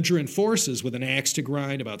belligerent forces with an axe to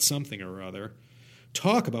grind about something or other.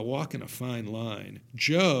 Talk about walking a fine line.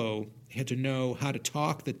 Zhou had to know how to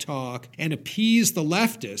talk the talk and appease the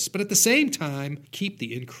leftists, but at the same time keep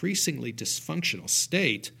the increasingly dysfunctional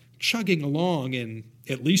state chugging along in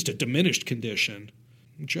at least a diminished condition.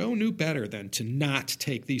 Zhou knew better than to not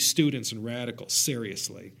take these students and radicals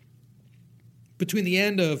seriously. Between the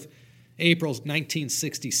end of April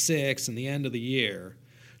 1966 and the end of the year,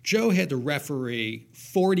 Zhou had to referee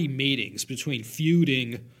 40 meetings between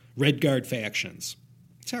feuding Red Guard factions.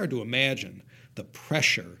 It's hard to imagine the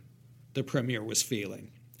pressure the premier was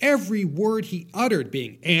feeling. Every word he uttered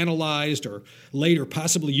being analyzed or later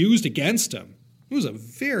possibly used against him. It was a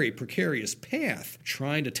very precarious path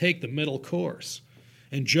trying to take the middle course.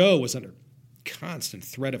 And Zhou was under constant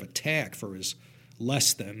threat of attack for his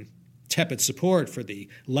less than tepid support for the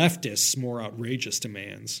leftists' more outrageous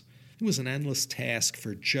demands. It was an endless task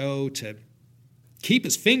for Zhou to keep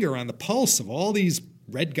his finger on the pulse of all these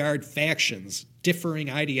Red Guard factions, differing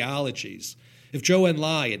ideologies. If Zhou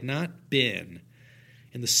Enlai had not been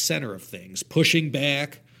in the center of things, pushing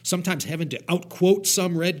back, sometimes having to outquote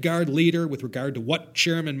some Red Guard leader with regard to what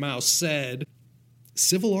Chairman Mao said,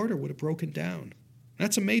 civil order would have broken down.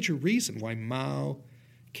 That's a major reason why Mao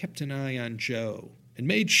kept an eye on Zhou and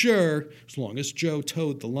made sure, as long as Zhou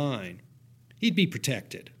towed the line, he'd be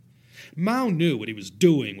protected. Mao knew what he was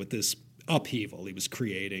doing with this upheaval he was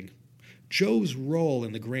creating. Zhou's role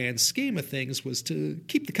in the grand scheme of things was to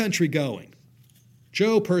keep the country going.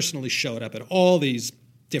 Zhou personally showed up at all these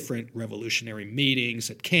different revolutionary meetings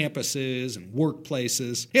at campuses and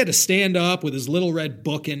workplaces. He had to stand up with his little red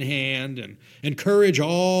book in hand and encourage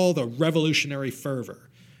all the revolutionary fervor.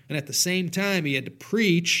 And at the same time, he had to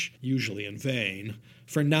preach, usually in vain,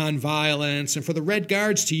 for nonviolence and for the Red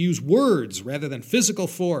Guards to use words rather than physical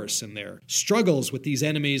force in their struggles with these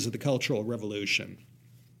enemies of the Cultural Revolution.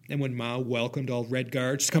 And when Mao welcomed all Red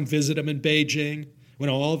Guards to come visit him in Beijing, when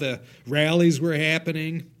all the rallies were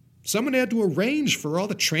happening, someone had to arrange for all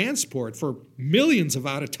the transport for millions of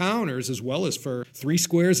out-of-towners as well as for 3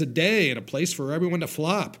 squares a day and a place for everyone to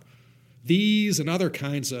flop. These and other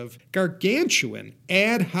kinds of gargantuan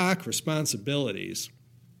ad hoc responsibilities,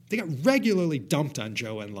 they got regularly dumped on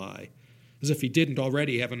Zhou Enlai, as if he didn't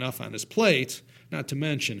already have enough on his plate, not to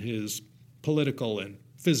mention his political and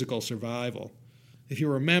physical survival. If you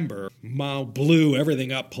remember, Mao blew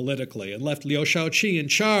everything up politically and left Liu Shaoqi in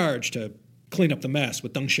charge to clean up the mess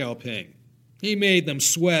with Deng Xiaoping. He made them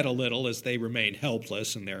sweat a little as they remained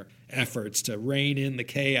helpless in their efforts to rein in the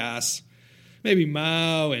chaos. Maybe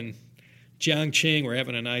Mao and Jiang Qing were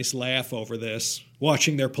having a nice laugh over this,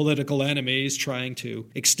 watching their political enemies trying to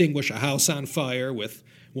extinguish a house on fire with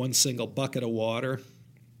one single bucket of water.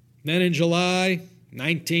 Then in July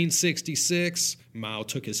 1966, Mao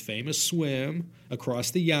took his famous swim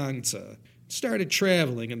across the Yangtze and started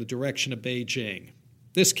traveling in the direction of Beijing.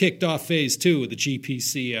 This kicked off Phase 2 of the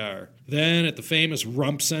GPCR. Then, at the famous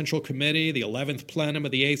Rump Central Committee, the 11th plenum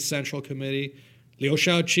of the 8th Central Committee, Liu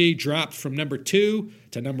Shaoqi dropped from number 2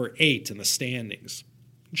 to number 8 in the standings.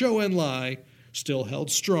 Zhou Enlai still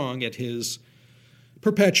held strong at his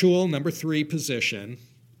perpetual number 3 position.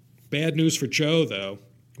 Bad news for Zhou, though.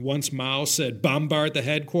 Once Mao said bombard the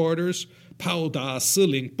headquarters, Pao Da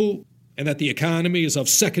Siling Bu, and that the economy is of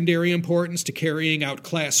secondary importance to carrying out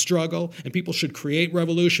class struggle, and people should create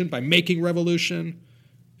revolution by making revolution,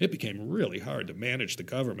 it became really hard to manage the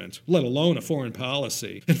government, let alone a foreign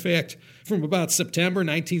policy. In fact, from about September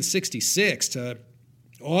 1966 to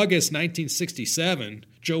August 1967,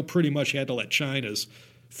 Zhou pretty much had to let China's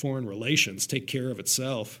foreign relations take care of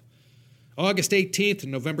itself. August 18th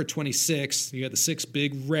and November 26th, you had the 6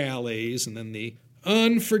 big rallies, and then the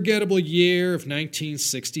unforgettable year of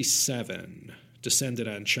 1967 descended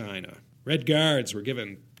on China. Red Guards were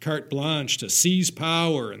given carte blanche to seize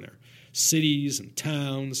power in their cities and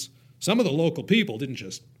towns. Some of the local people didn't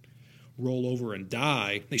just roll over and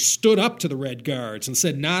die. They stood up to the Red Guards and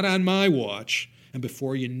said, "Not on my watch." And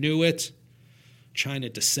before you knew it, China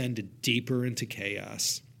descended deeper into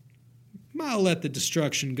chaos. Mao let the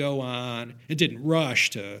destruction go on and didn't rush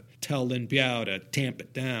to tell Lin Biao to tamp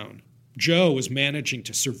it down. Zhou was managing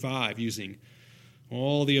to survive using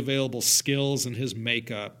all the available skills in his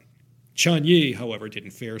makeup. Chen Yi, however,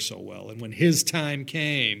 didn't fare so well, and when his time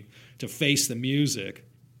came to face the music,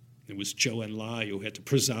 it was Zhou Enlai who had to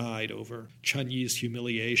preside over Chen Yi's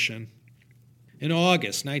humiliation. In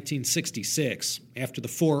August 1966, after the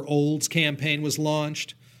 4 Olds campaign was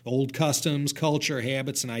launched, old customs, culture,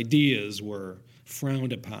 habits, and ideas were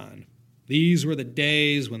frowned upon. These were the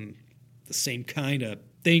days when the same kind of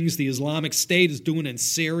things the Islamic State is doing in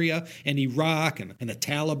Syria and Iraq and the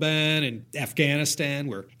Taliban and Afghanistan,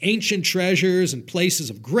 where ancient treasures and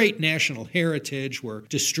places of great national heritage were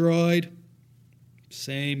destroyed.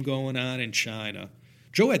 Same going on in China.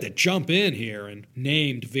 Zhou had to jump in here and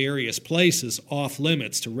named various places off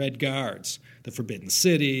limits to Red Guards. The Forbidden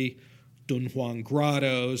City, Dunhuang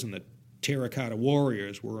Grottos, and the Terracotta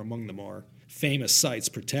Warriors were among the more famous sites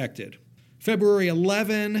protected. February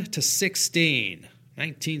 11 to 16,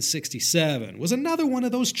 1967, was another one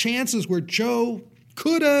of those chances where Zhou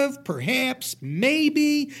could have, perhaps,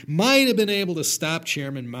 maybe, might have been able to stop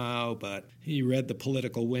Chairman Mao, but he read the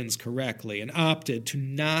political winds correctly and opted to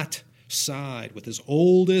not side with his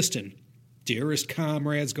oldest and dearest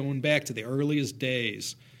comrades going back to the earliest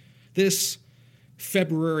days. This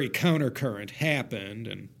February countercurrent happened,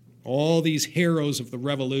 and all these heroes of the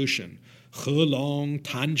revolution, He Long,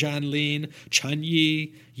 Tan Zhanlin, Chen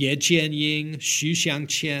Yi, Ye Jianying, Xu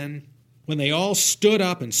Xiangqian, when they all stood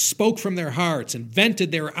up and spoke from their hearts and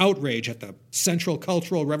vented their outrage at the Central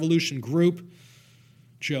Cultural Revolution group,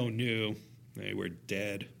 Zhou knew they were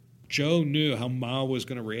dead. Zhou knew how Mao was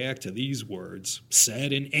going to react to these words,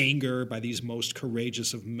 said in anger by these most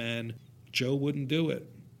courageous of men. Zhou wouldn't do it.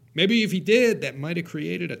 Maybe if he did, that might have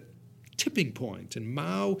created a tipping point, and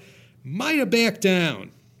Mao might have backed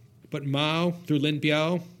down. But Mao, through Lin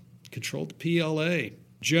Biao, controlled the PLA.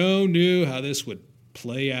 Zhou knew how this would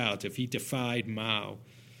play out if he defied Mao.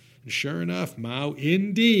 And sure enough, Mao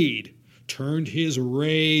indeed turned his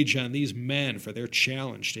rage on these men for their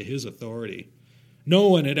challenge to his authority. No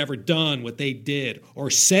one had ever done what they did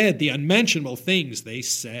or said the unmentionable things they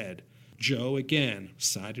said. Zhou again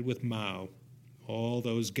sided with Mao. All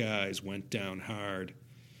those guys went down hard.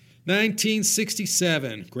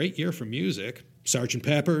 1967, great year for music. Sgt.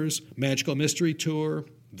 Pepper's, Magical Mystery Tour,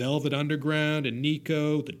 Velvet Underground and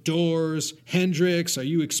Nico, The Doors, Hendrix, Are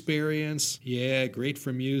You Experience? Yeah, great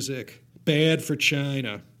for music. Bad for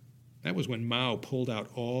China. That was when Mao pulled out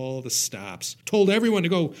all the stops, told everyone to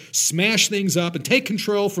go smash things up and take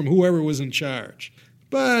control from whoever was in charge.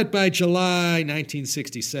 But by July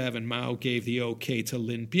 1967, Mao gave the okay to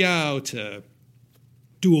Lin Biao to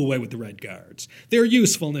do away with the Red Guards. Their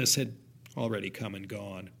usefulness had already come and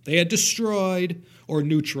gone. They had destroyed or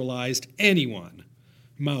neutralized anyone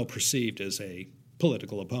Mao perceived as a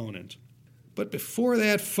political opponent. But before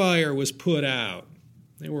that fire was put out,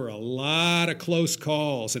 there were a lot of close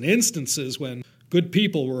calls and instances when good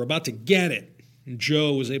people were about to get it, and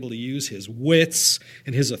Zhou was able to use his wits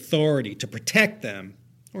and his authority to protect them,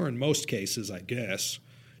 or in most cases, I guess,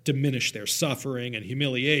 diminish their suffering and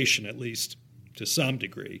humiliation, at least to some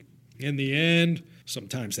degree. In the end,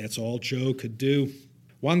 sometimes that's all Zhou could do.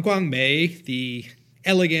 Wang Guangmei, the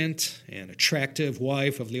elegant and attractive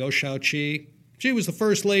wife of Liu Shaoqi, she was the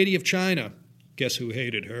first lady of China. Guess who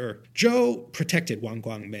hated her? Zhou protected Wang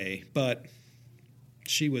Guangmei, but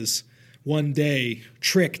she was one day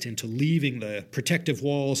tricked into leaving the protective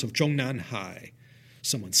walls of Zhongnanhai.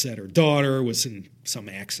 Someone said her daughter was in some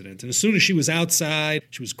accident, and as soon as she was outside,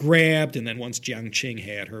 she was grabbed, and then once Jiang Qing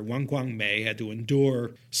had her, Wang Guangmei had to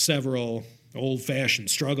endure several old-fashioned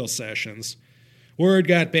struggle sessions. Word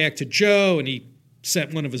got back to Zhou, and he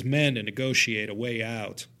sent one of his men to negotiate a way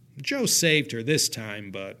out. Zhou saved her this time,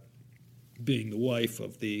 but being the wife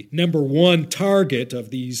of the number one target of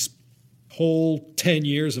these whole 10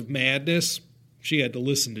 years of madness, she had to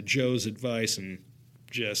listen to Zhou's advice and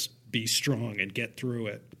just be strong and get through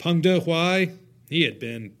it. Peng Dehuai, he had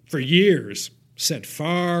been, for years, sent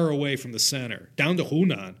far away from the center, down to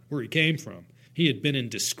Hunan, where he came from. He had been in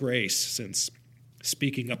disgrace since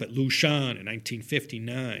speaking up at Lushan in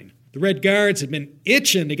 1959. The Red Guards had been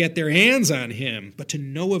itching to get their hands on him, but to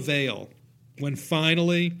no avail. When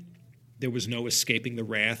finally there was no escaping the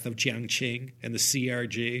wrath of Jiang Qing and the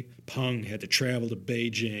CRG, Peng had to travel to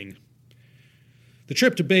Beijing. The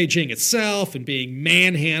trip to Beijing itself and being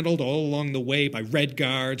manhandled all along the way by Red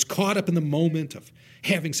Guards, caught up in the moment of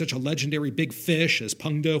having such a legendary big fish as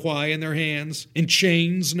Peng Dehuai in their hands, in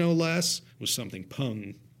chains no less, was something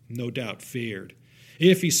Peng no doubt feared.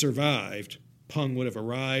 If he survived, Peng would have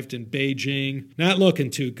arrived in Beijing not looking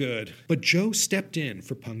too good. But Zhou stepped in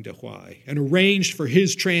for Peng Dehuai and arranged for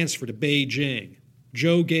his transfer to Beijing.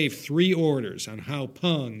 Zhou gave 3 orders on how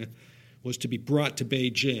Peng was to be brought to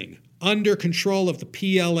Beijing, under control of the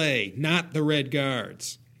PLA, not the Red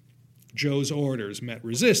Guards. Zhou's orders met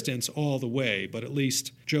resistance all the way, but at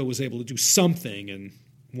least Zhou was able to do something in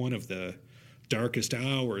one of the darkest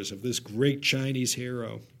hours of this great Chinese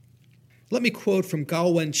hero. Let me quote from Gao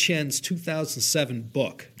Wenqian's 2007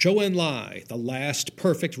 book, Zhou Enlai, The Last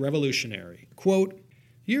Perfect Revolutionary. Quote,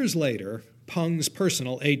 years later, Peng's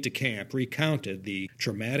personal aide-de-camp recounted the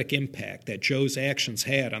dramatic impact that Zhou's actions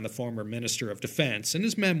had on the former Minister of Defense in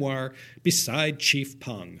his memoir, Beside Chief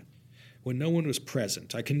Peng. When no one was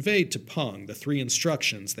present, I conveyed to Peng the 3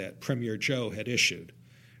 instructions that Premier Zhou had issued.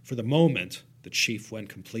 For the moment, the chief went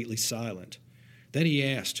completely silent. Then he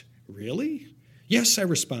asked, really? Yes, I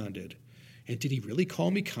responded. And did he really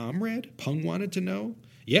call me comrade? Peng wanted to know.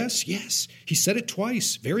 Yes, he said it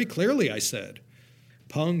twice, very clearly, I said.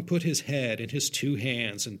 Peng put his head in his 2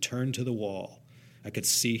 hands and turned to the wall. I could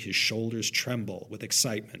see his shoulders tremble with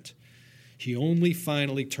excitement. He only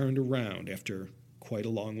finally turned around after quite a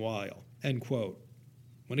long while. End quote.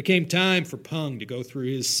 When it came time for Peng to go through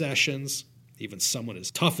his sessions, even someone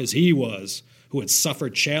as tough as he was, who had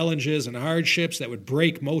suffered challenges and hardships that would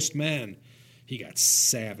break most men, he got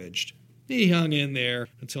savaged. He hung in there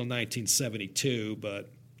until 1972,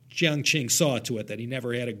 but Jiang Qing saw to it that he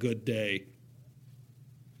never had a good day.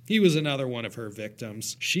 He was another one of her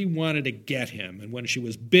victims. She wanted to get him, and when she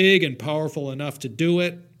was big and powerful enough to do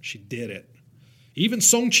it, she did it. Even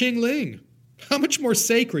Song Qingling, How much more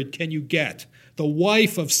sacred can you get? The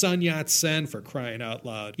wife of Sun Yat-sen, for crying out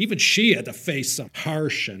loud. Even she had to face some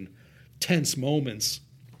harsh and tense moments.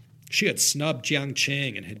 She had snubbed Jiang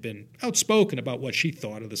Qing and had been outspoken about what she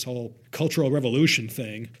thought of this whole Cultural Revolution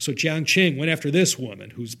thing. So Jiang Qing went after this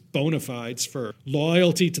woman, whose bona fides for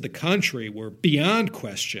loyalty to the country were beyond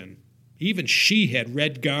question. Even she had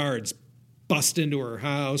Red Guards bust into her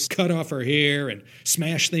house, cut off her hair, and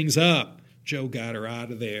smash things up. Zhou got her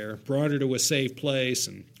out of there, brought her to a safe place,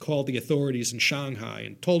 and called the authorities in Shanghai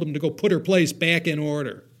and told them to go put her place back in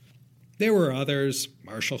order. There were others.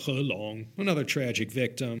 Marshal He Long, another tragic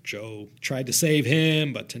victim. Zhou tried to save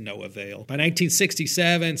him, but to no avail. By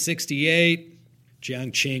 1967-68,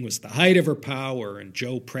 Jiang Qing was at the height of her power, and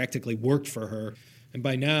Zhou practically worked for her. And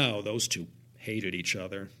by now, those two hated each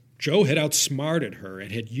other. Zhou had outsmarted her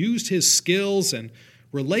and had used his skills and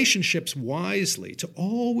relationships wisely to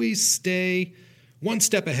always stay one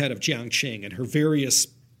step ahead of Jiang Qing and her various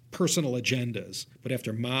personal agendas. But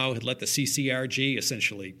after Mao had let the CCRG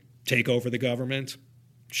essentially take over the government,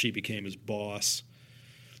 she became his boss.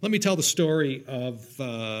 Let me tell the story of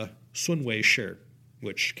Sun Wei-shi,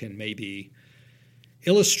 which can maybe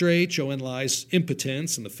illustrate Zhou Enlai's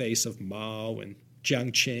impotence in the face of Mao and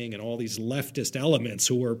Jiang Qing and all these leftist elements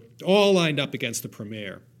who were all lined up against the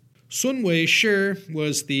premier. Sun Wei-shi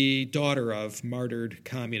was the daughter of martyred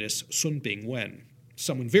communist Sun Bingwen,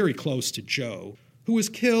 someone very close to Zhou, who was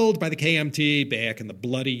killed by the KMT back in the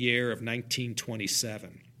bloody year of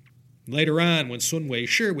 1927. Later on, when Sun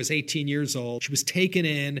Wei-shi was 18 years old, she was taken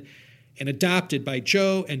in and adopted by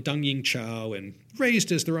Zhou and Deng Yingchao and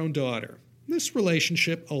raised as their own daughter. This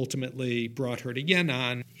relationship ultimately brought her to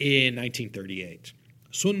Yan'an in 1938.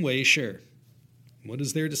 Sun Wei-shi, what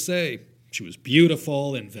is there to say? She was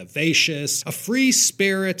beautiful and vivacious, a free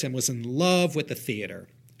spirit, and was in love with the theater.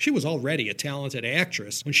 She was already a talented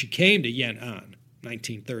actress when she came to Yan'an,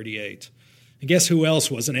 1938. And guess who else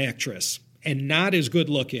was an actress? And not as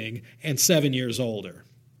good-looking and 7 years older.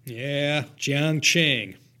 Yeah, Jiang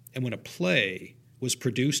Qing. And when a play was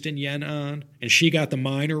produced in Yan'an, and she got the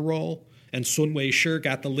minor role, and Sun Wei-shi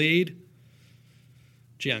got the lead,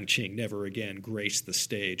 Jiang Qing never again graced the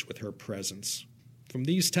stage with her presence. From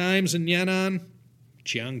these times in Yan'an,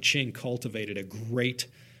 Jiang Qing cultivated a great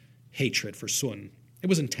hatred for Sun. It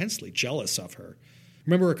was intensely jealous of her.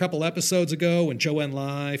 Remember a couple episodes ago when Zhou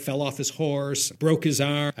Enlai fell off his horse, broke his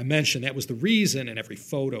arm? I mentioned that was the reason in every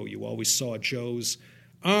photo you always saw Zhou's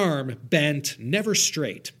arm bent, never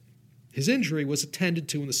straight. His injury was attended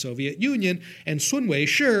to in the Soviet Union, and Sun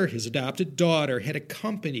Wei-shi, his adopted daughter, had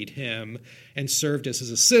accompanied him and served as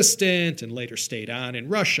his assistant and later stayed on in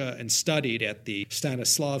Russia and studied at the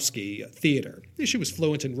Stanislavski Theater. She was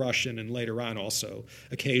fluent in Russian and later on also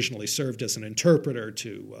occasionally served as an interpreter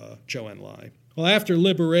to Zhou Enlai. Well, after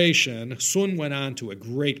liberation, Sun went on to a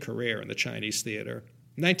great career in the Chinese theater.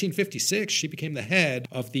 In 1956, she became the head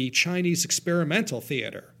of the Chinese Experimental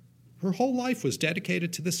Theater. Her whole life was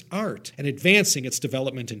dedicated to this art and advancing its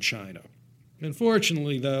development in China.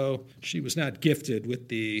 Unfortunately, though, she was not gifted with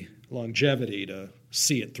the longevity to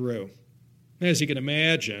see it through. As you can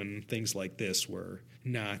imagine, things like this were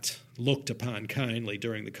not looked upon kindly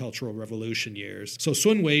during the Cultural Revolution years. So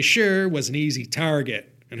Sun Wei-shi was an easy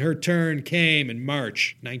target, and her turn came in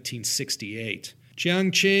March 1968.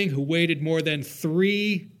 Jiang Qing, who waited more than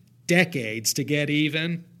 3 decades to get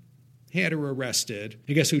even, had her arrested.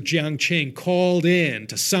 And guess who Jiang Qing called in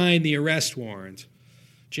to sign the arrest warrant?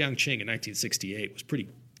 Jiang Qing in 1968 was pretty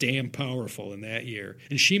damn powerful in that year.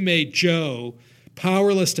 And she made Zhou,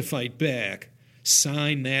 powerless to fight back,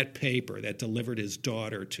 sign that paper that delivered his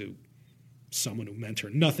daughter to someone who meant her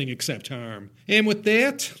nothing except harm. And with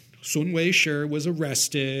that, Sun Wei-shi was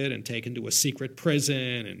arrested and taken to a secret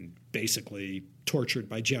prison and basically tortured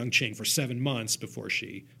by Jiang Qing for 7 months before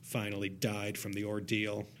she finally died from the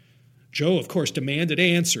ordeal. Zhou, of course, demanded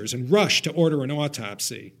answers and rushed to order an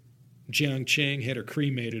autopsy. Jiang Qing had her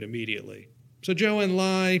cremated immediately. So Zhou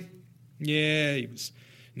Enlai, yeah, he was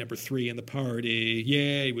number 3 in the party.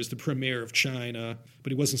 Yeah, he was the premier of China,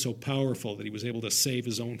 but he wasn't so powerful that he was able to save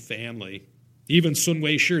his own family. Even Sun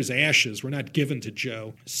Wei-shi's ashes were not given to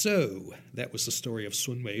Zhou. So that was the story of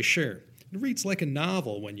Sun Wei-shi. It reads like a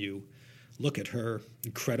novel when you look at her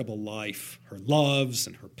incredible life, her loves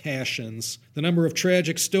and her passions. The number of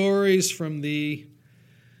tragic stories from the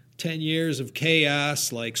 10 years of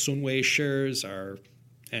chaos like Sun Wei-shi's are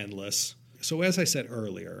endless. So as I said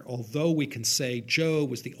earlier, although we can say Zhou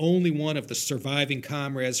was the only one of the surviving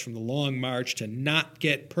comrades from the Long March to not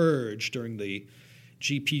get purged during the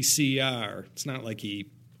GPCR, it's not like he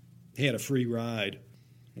had a free ride.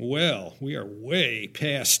 Well, we are way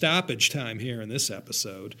past stoppage time here in this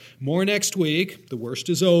episode. More next week. The worst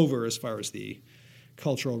is over as far as the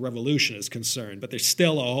Cultural Revolution is concerned, but there's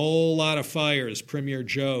still a whole lot of fires Premier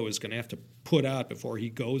Zhou is going to have to put out before he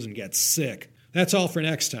goes and gets sick. That's all for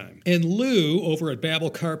next time. And Lou, over at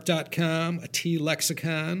babblecarp.com, a tea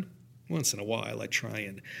lexicon. Once in a while, I try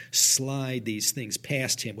and slide these things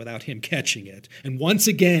past him without him catching it. And once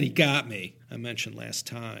again, he got me. I mentioned last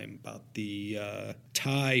time about the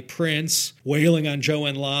Thai prince wailing on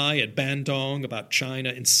Zhou Enlai at Bandung about China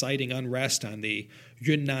inciting unrest on the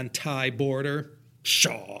Yunnan-Thai border.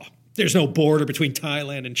 Pshaw. There's no border between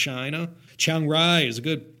Thailand and China. Chiang Rai is a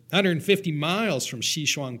good 150 miles from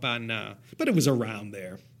Xishuangbanna, but it was around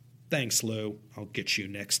there. Thanks, Lou. I'll get you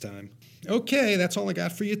next time. Okay, that's all I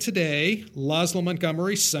got for you today. Laszlo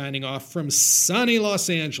Montgomery signing off from sunny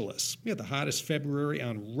Los Angeles. We had the hottest February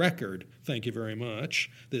on record. Thank you very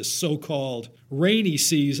much. This so-called rainy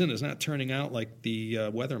season is not turning out like the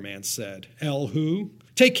weatherman said. El-hoo.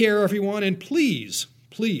 Take care, everyone, and please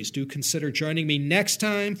do consider joining me next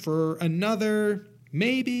time for another,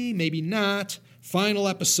 maybe not, final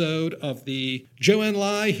episode of the Zhou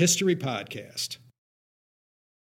Enlai History Podcast.